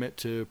anything. Commit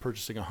to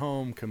purchasing a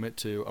home, commit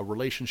to a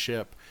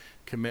relationship,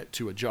 commit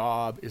to a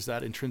job. Is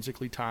that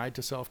intrinsically tied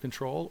to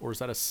self-control, or is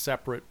that a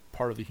separate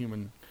part of the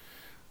human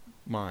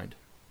mind?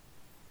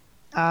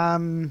 I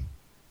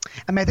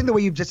think the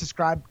way you've just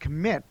described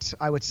commit,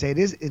 I would say it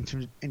is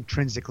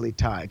intrinsically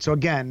tied. So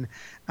again,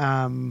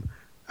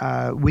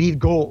 we need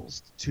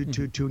goals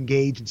to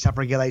engage in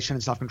self-regulation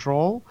and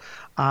self-control.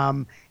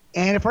 And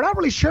if we're not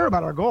really sure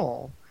about our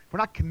goal, if we're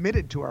not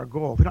committed to our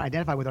goal, if we don't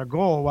identify with our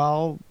goal,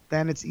 well,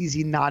 then it's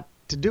easy not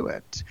to do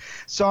it.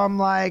 So I'm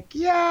like,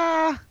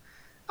 yeah,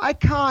 I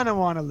kind of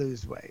want to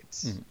lose weight.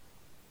 Mm-hmm.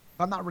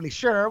 I'm not really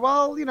sure.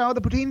 Well,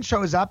 the poutine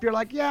shows up. You're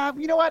like, yeah,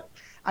 you know what?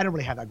 I don't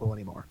really have that goal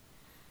anymore.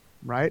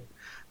 Right?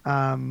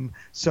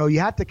 So you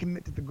have to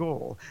commit to the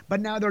goal.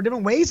 But now there are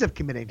different ways of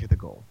committing to the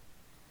goal.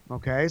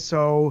 Okay,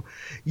 so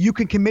you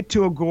can commit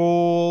to a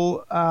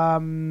goal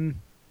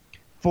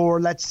for,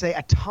 let's say,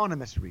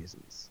 autonomous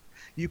reasons.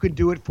 You can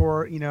do it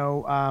for,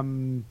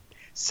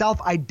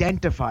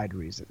 self-identified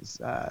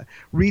reasons,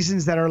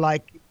 reasons that are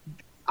like,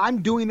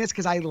 I'm doing this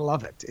because I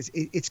love it.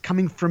 It's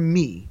coming from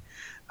me.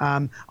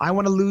 I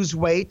want to lose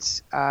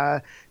weight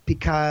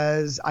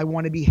because I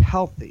want to be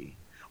healthy.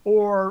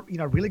 Or,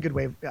 a really good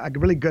way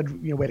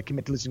to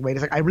commit to losing weight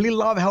is like, I really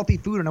love healthy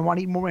food and I want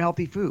to eat more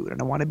healthy food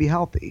and I want to be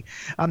healthy.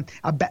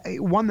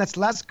 One that's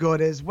less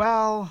good is,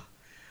 well,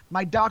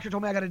 my doctor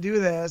told me I got to do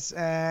this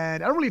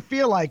and I don't really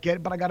feel like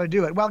it, but I got to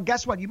do it. Well,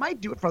 guess what? You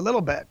might do it for a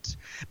little bit,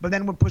 but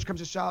then when push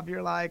comes to shove,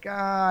 you're like,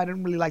 I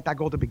didn't really like that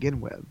goal to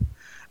begin with.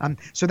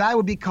 So that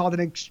would be called an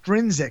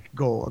extrinsic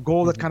goal, a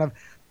goal that's kind of,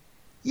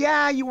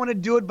 you want to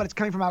do it, but it's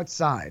coming from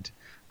outside.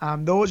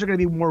 Those are going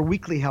to be more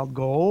weakly held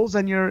goals,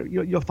 and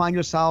you'll find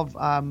yourself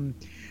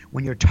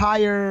when you're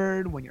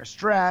tired, when you're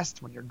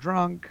stressed, when you're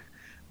drunk,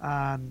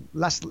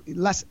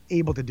 less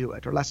able to do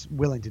it or less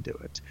willing to do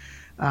it.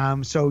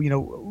 So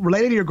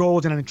relating to your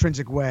goals in an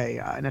intrinsic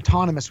way, an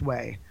autonomous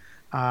way,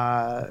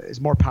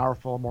 is more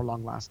powerful, more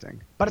long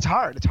lasting. But it's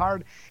hard. It's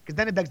hard because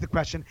then it begs the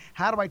question: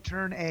 how do I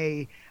turn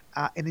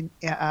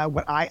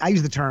what I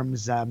use the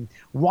terms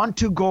want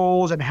to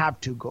goals and have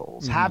to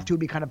goals. Mm-hmm. Have to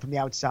would be kind of from the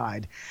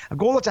outside. A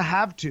goal that's a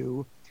have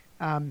to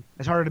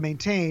is harder to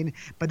maintain.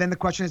 But then the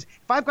question is,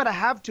 if I've got a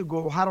have to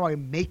goal, how do I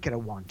make it a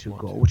want to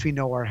goal, which we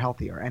know are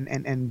healthier?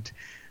 And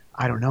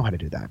I don't know how to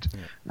do that.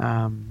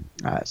 Yeah.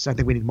 So I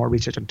think we need more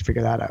research to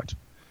figure that out.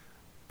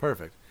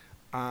 Perfect.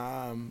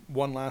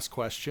 One last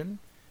question,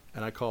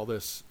 and I call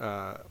this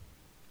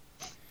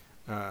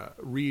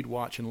read,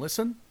 watch, and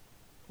listen.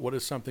 What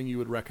is something you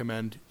would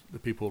recommend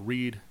that people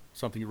read,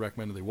 something you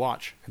recommend that they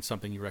watch, and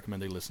something you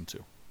recommend they listen to?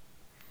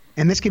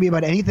 And this can be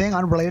about anything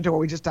unrelated to what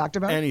we just talked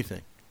about?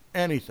 Anything.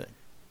 Okay,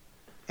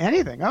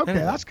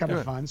 that's kind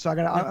of fun. So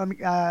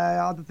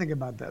I'll have to think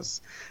about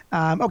this.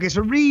 Okay,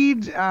 so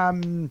read.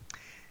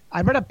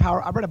 I read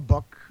a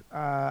book,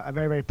 a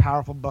very, very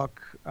powerful book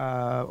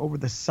over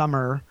the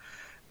summer.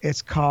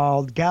 It's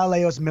called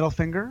Galileo's Middle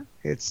Finger.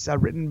 It's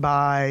written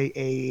by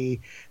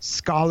a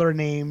scholar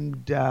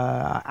named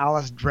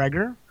Alice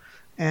Dreger.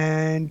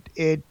 And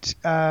it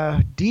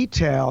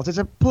details, it's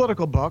a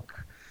political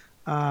book,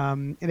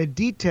 and it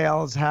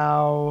details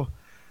how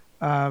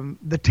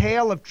the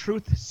tale of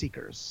truth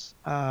seekers,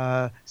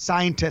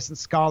 scientists and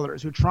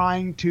scholars who are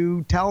trying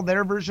to tell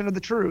their version of the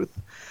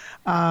truth,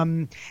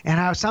 and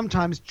how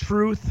sometimes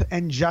truth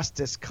and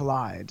justice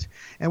collide.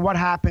 And what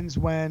happens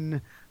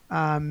when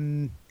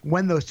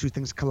those two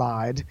things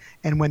collide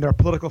and when there are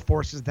political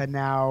forces that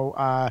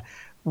now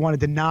want to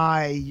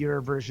deny your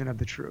version of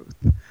the truth.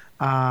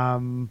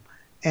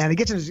 And it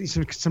gets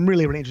into some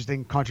really, really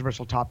interesting,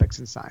 controversial topics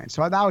in science.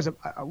 So that was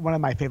one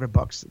of my favorite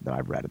books that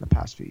I've read in the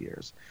past few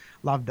years.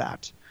 Loved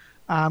that.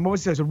 What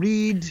was this? A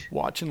read,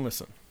 Watch and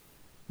listen.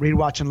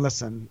 watch, and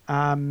listen.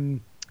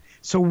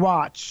 So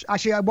watch.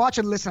 Actually, watch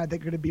and listen, I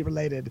think, are going to be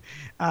related.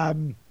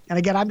 And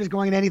again, I'm just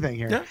going in anything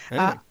here. Yeah,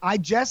 anything. I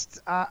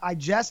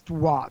just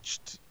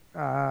watched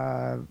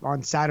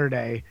on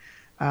Saturday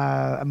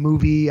a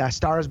movie,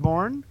 Star is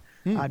Born.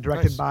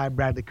 Directed nice. by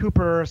Bradley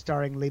Cooper,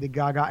 starring Lady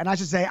Gaga. And I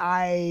should say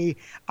I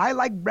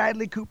like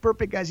Bradley Cooper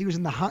because he was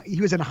in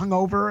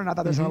Hungover, and I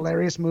thought it was a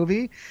hilarious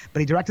movie. But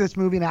he directed this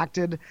movie and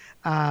acted.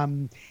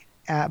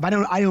 But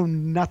I know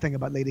nothing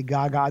about Lady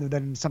Gaga other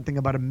than something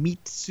about a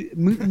meat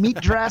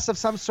dress of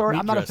some sort.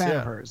 I'm not a fan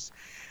of hers.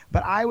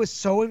 But I was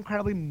so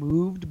incredibly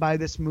moved by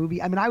this movie.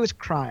 I mean, I was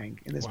crying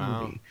in this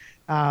movie.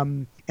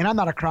 And I'm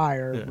not a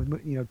crier,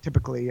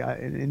 typically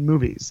in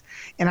movies.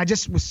 And I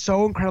just was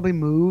so incredibly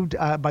moved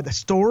by the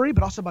story,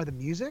 but also by the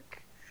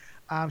music.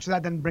 So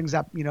that then brings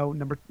up,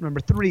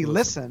 number three,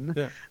 listen.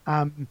 Yeah.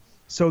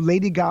 So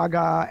Lady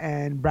Gaga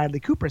and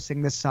Bradley Cooper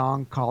sing this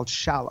song called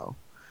 "Shallow."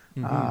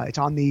 It's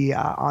on the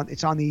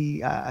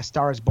A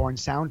Star Is Born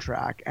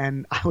soundtrack,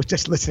 and I was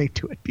just listening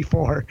to it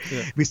before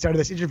we started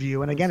this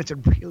interview. And again, it's a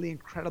really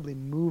incredibly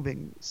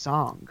moving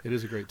song. It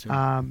is a great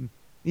tune.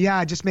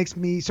 It just makes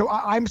me. So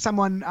I'm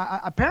someone.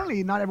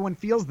 Apparently, not everyone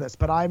feels this,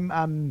 but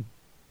I'm.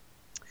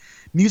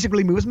 Music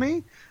really moves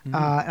me. And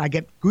I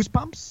get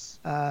goosebumps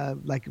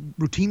like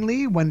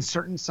routinely when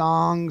certain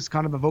songs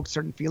kind of evoke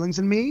certain feelings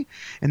in me,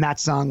 and that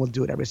song will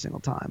do it every single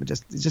time. It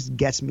just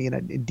gets me in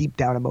a deep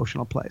down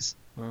emotional place.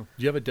 Wow.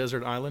 Do you have a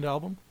Desert Island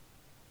album?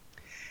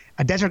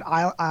 A Desert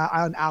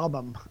Island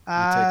album.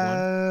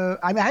 I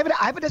mean, I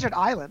have a desert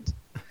island.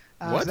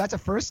 So that's a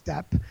first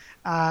step.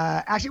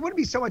 Actually, it wouldn't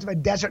be so much of a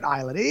desert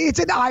island. It's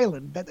an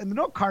island, and there are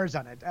no cars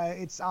on it.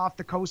 It's off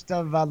the coast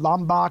of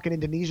Lombok in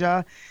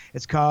Indonesia.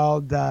 It's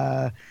called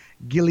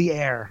Gili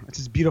Air. It's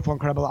this beautiful,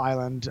 incredible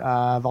island.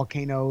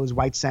 Volcanoes,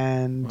 white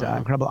sand,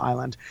 incredible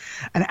island.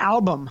 An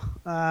album.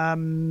 I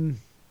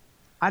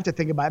have to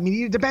think about it. I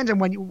mean, it depends on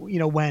what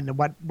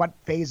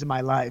phase of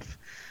my life.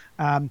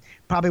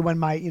 Probably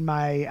in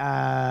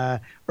my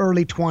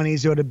early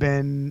 20s, it would have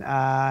been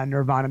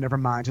Nirvana,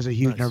 Nevermind. I was a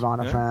huge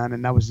Nirvana fan,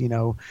 and that was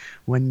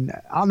when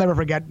I'll never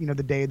forget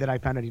the day that I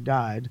found out he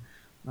died.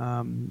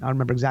 I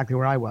remember exactly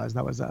where I was.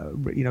 That was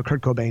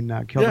Kurt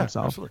Cobain killed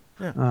himself. Absolutely.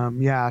 So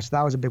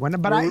that was a big one.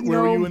 But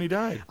where were you when he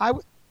died?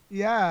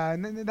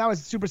 And then that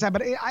was super sad.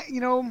 But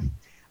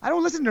I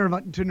don't listen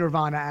to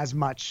Nirvana as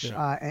much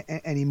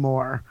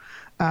anymore.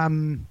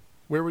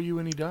 Where were you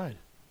when he died?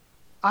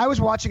 I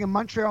was watching a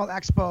Montreal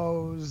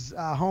Expos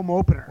home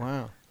opener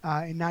in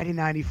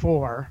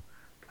 1994,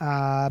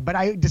 but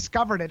I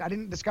discovered it. I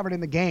didn't discover it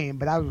in the game,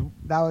 but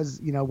that was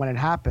when it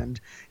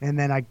happened, and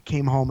then I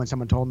came home and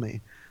someone told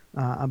me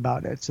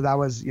about it. So that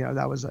was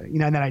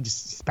and then I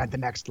just spent the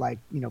next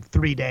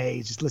 3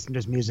 days just listening to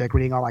his music,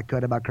 reading all I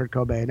could about Kurt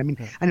Cobain. I mean,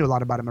 I knew a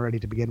lot about him already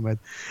to begin with,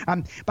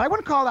 but I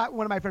wouldn't call that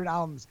one of my favorite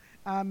albums.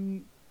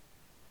 I've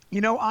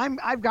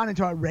gone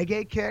into a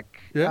reggae kick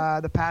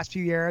the past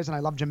few years, and I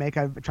love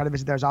Jamaica. I try to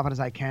visit there as often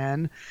as I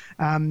can.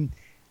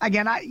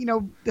 Again,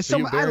 there's so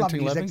much. I love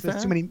music. So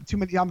there's too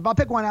many. I'll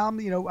pick one album.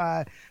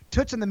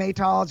 Toots and the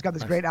Maytals got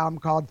this great album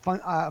called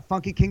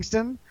Funky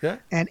Kingston,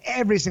 and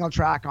every single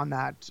track on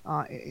that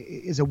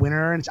is a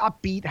winner. And it's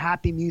upbeat,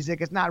 happy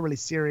music. It's not really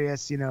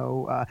serious.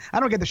 I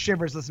don't get the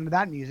shivers listening to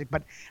that music,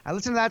 but I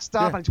listen to that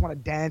stuff. And I just want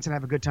to dance and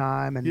have a good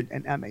time, and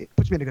it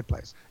puts me in a good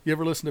place. You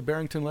ever listen to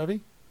Barrington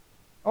Levy?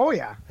 Oh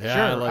yeah, yeah,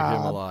 sure. I like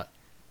him a lot.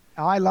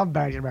 I love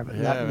Barrington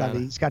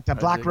Levy. He's got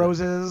Black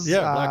Roses.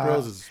 Yeah, Black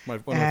Roses, one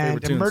of my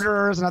favorite tunes. And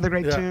Murderers, another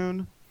great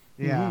tune.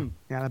 Yeah, I'm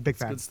a big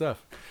fan. Good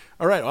stuff.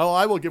 All right, well,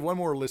 I will give one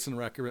more listen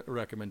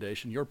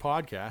recommendation. Your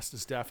podcast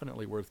is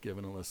definitely worth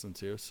giving a listen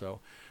to,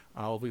 so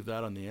I'll leave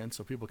that on the end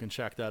so people can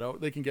check that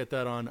out. They can get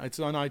that it's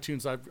on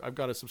iTunes. I've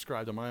got to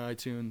subscribe to my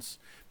iTunes,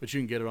 but you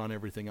can get it on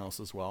everything else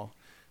as well.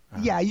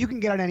 You can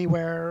get it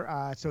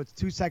anywhere. So it's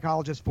 2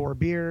 Psychologists, 4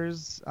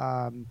 Beers.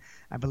 I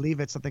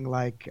believe it's something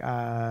like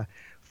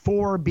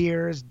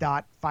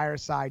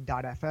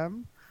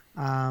 4beers.fireside.fm.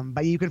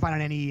 But you can find it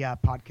on any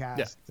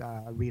podcast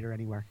reader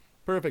anywhere.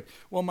 Perfect.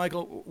 Well,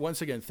 Michael,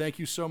 once again, thank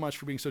you so much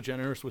for being so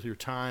generous with your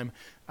time.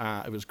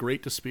 It was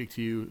great to speak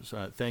to you.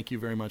 So thank you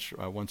very much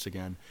once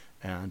again.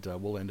 And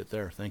we'll end it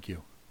there. Thank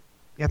you.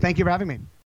 Yeah, thank you for having me.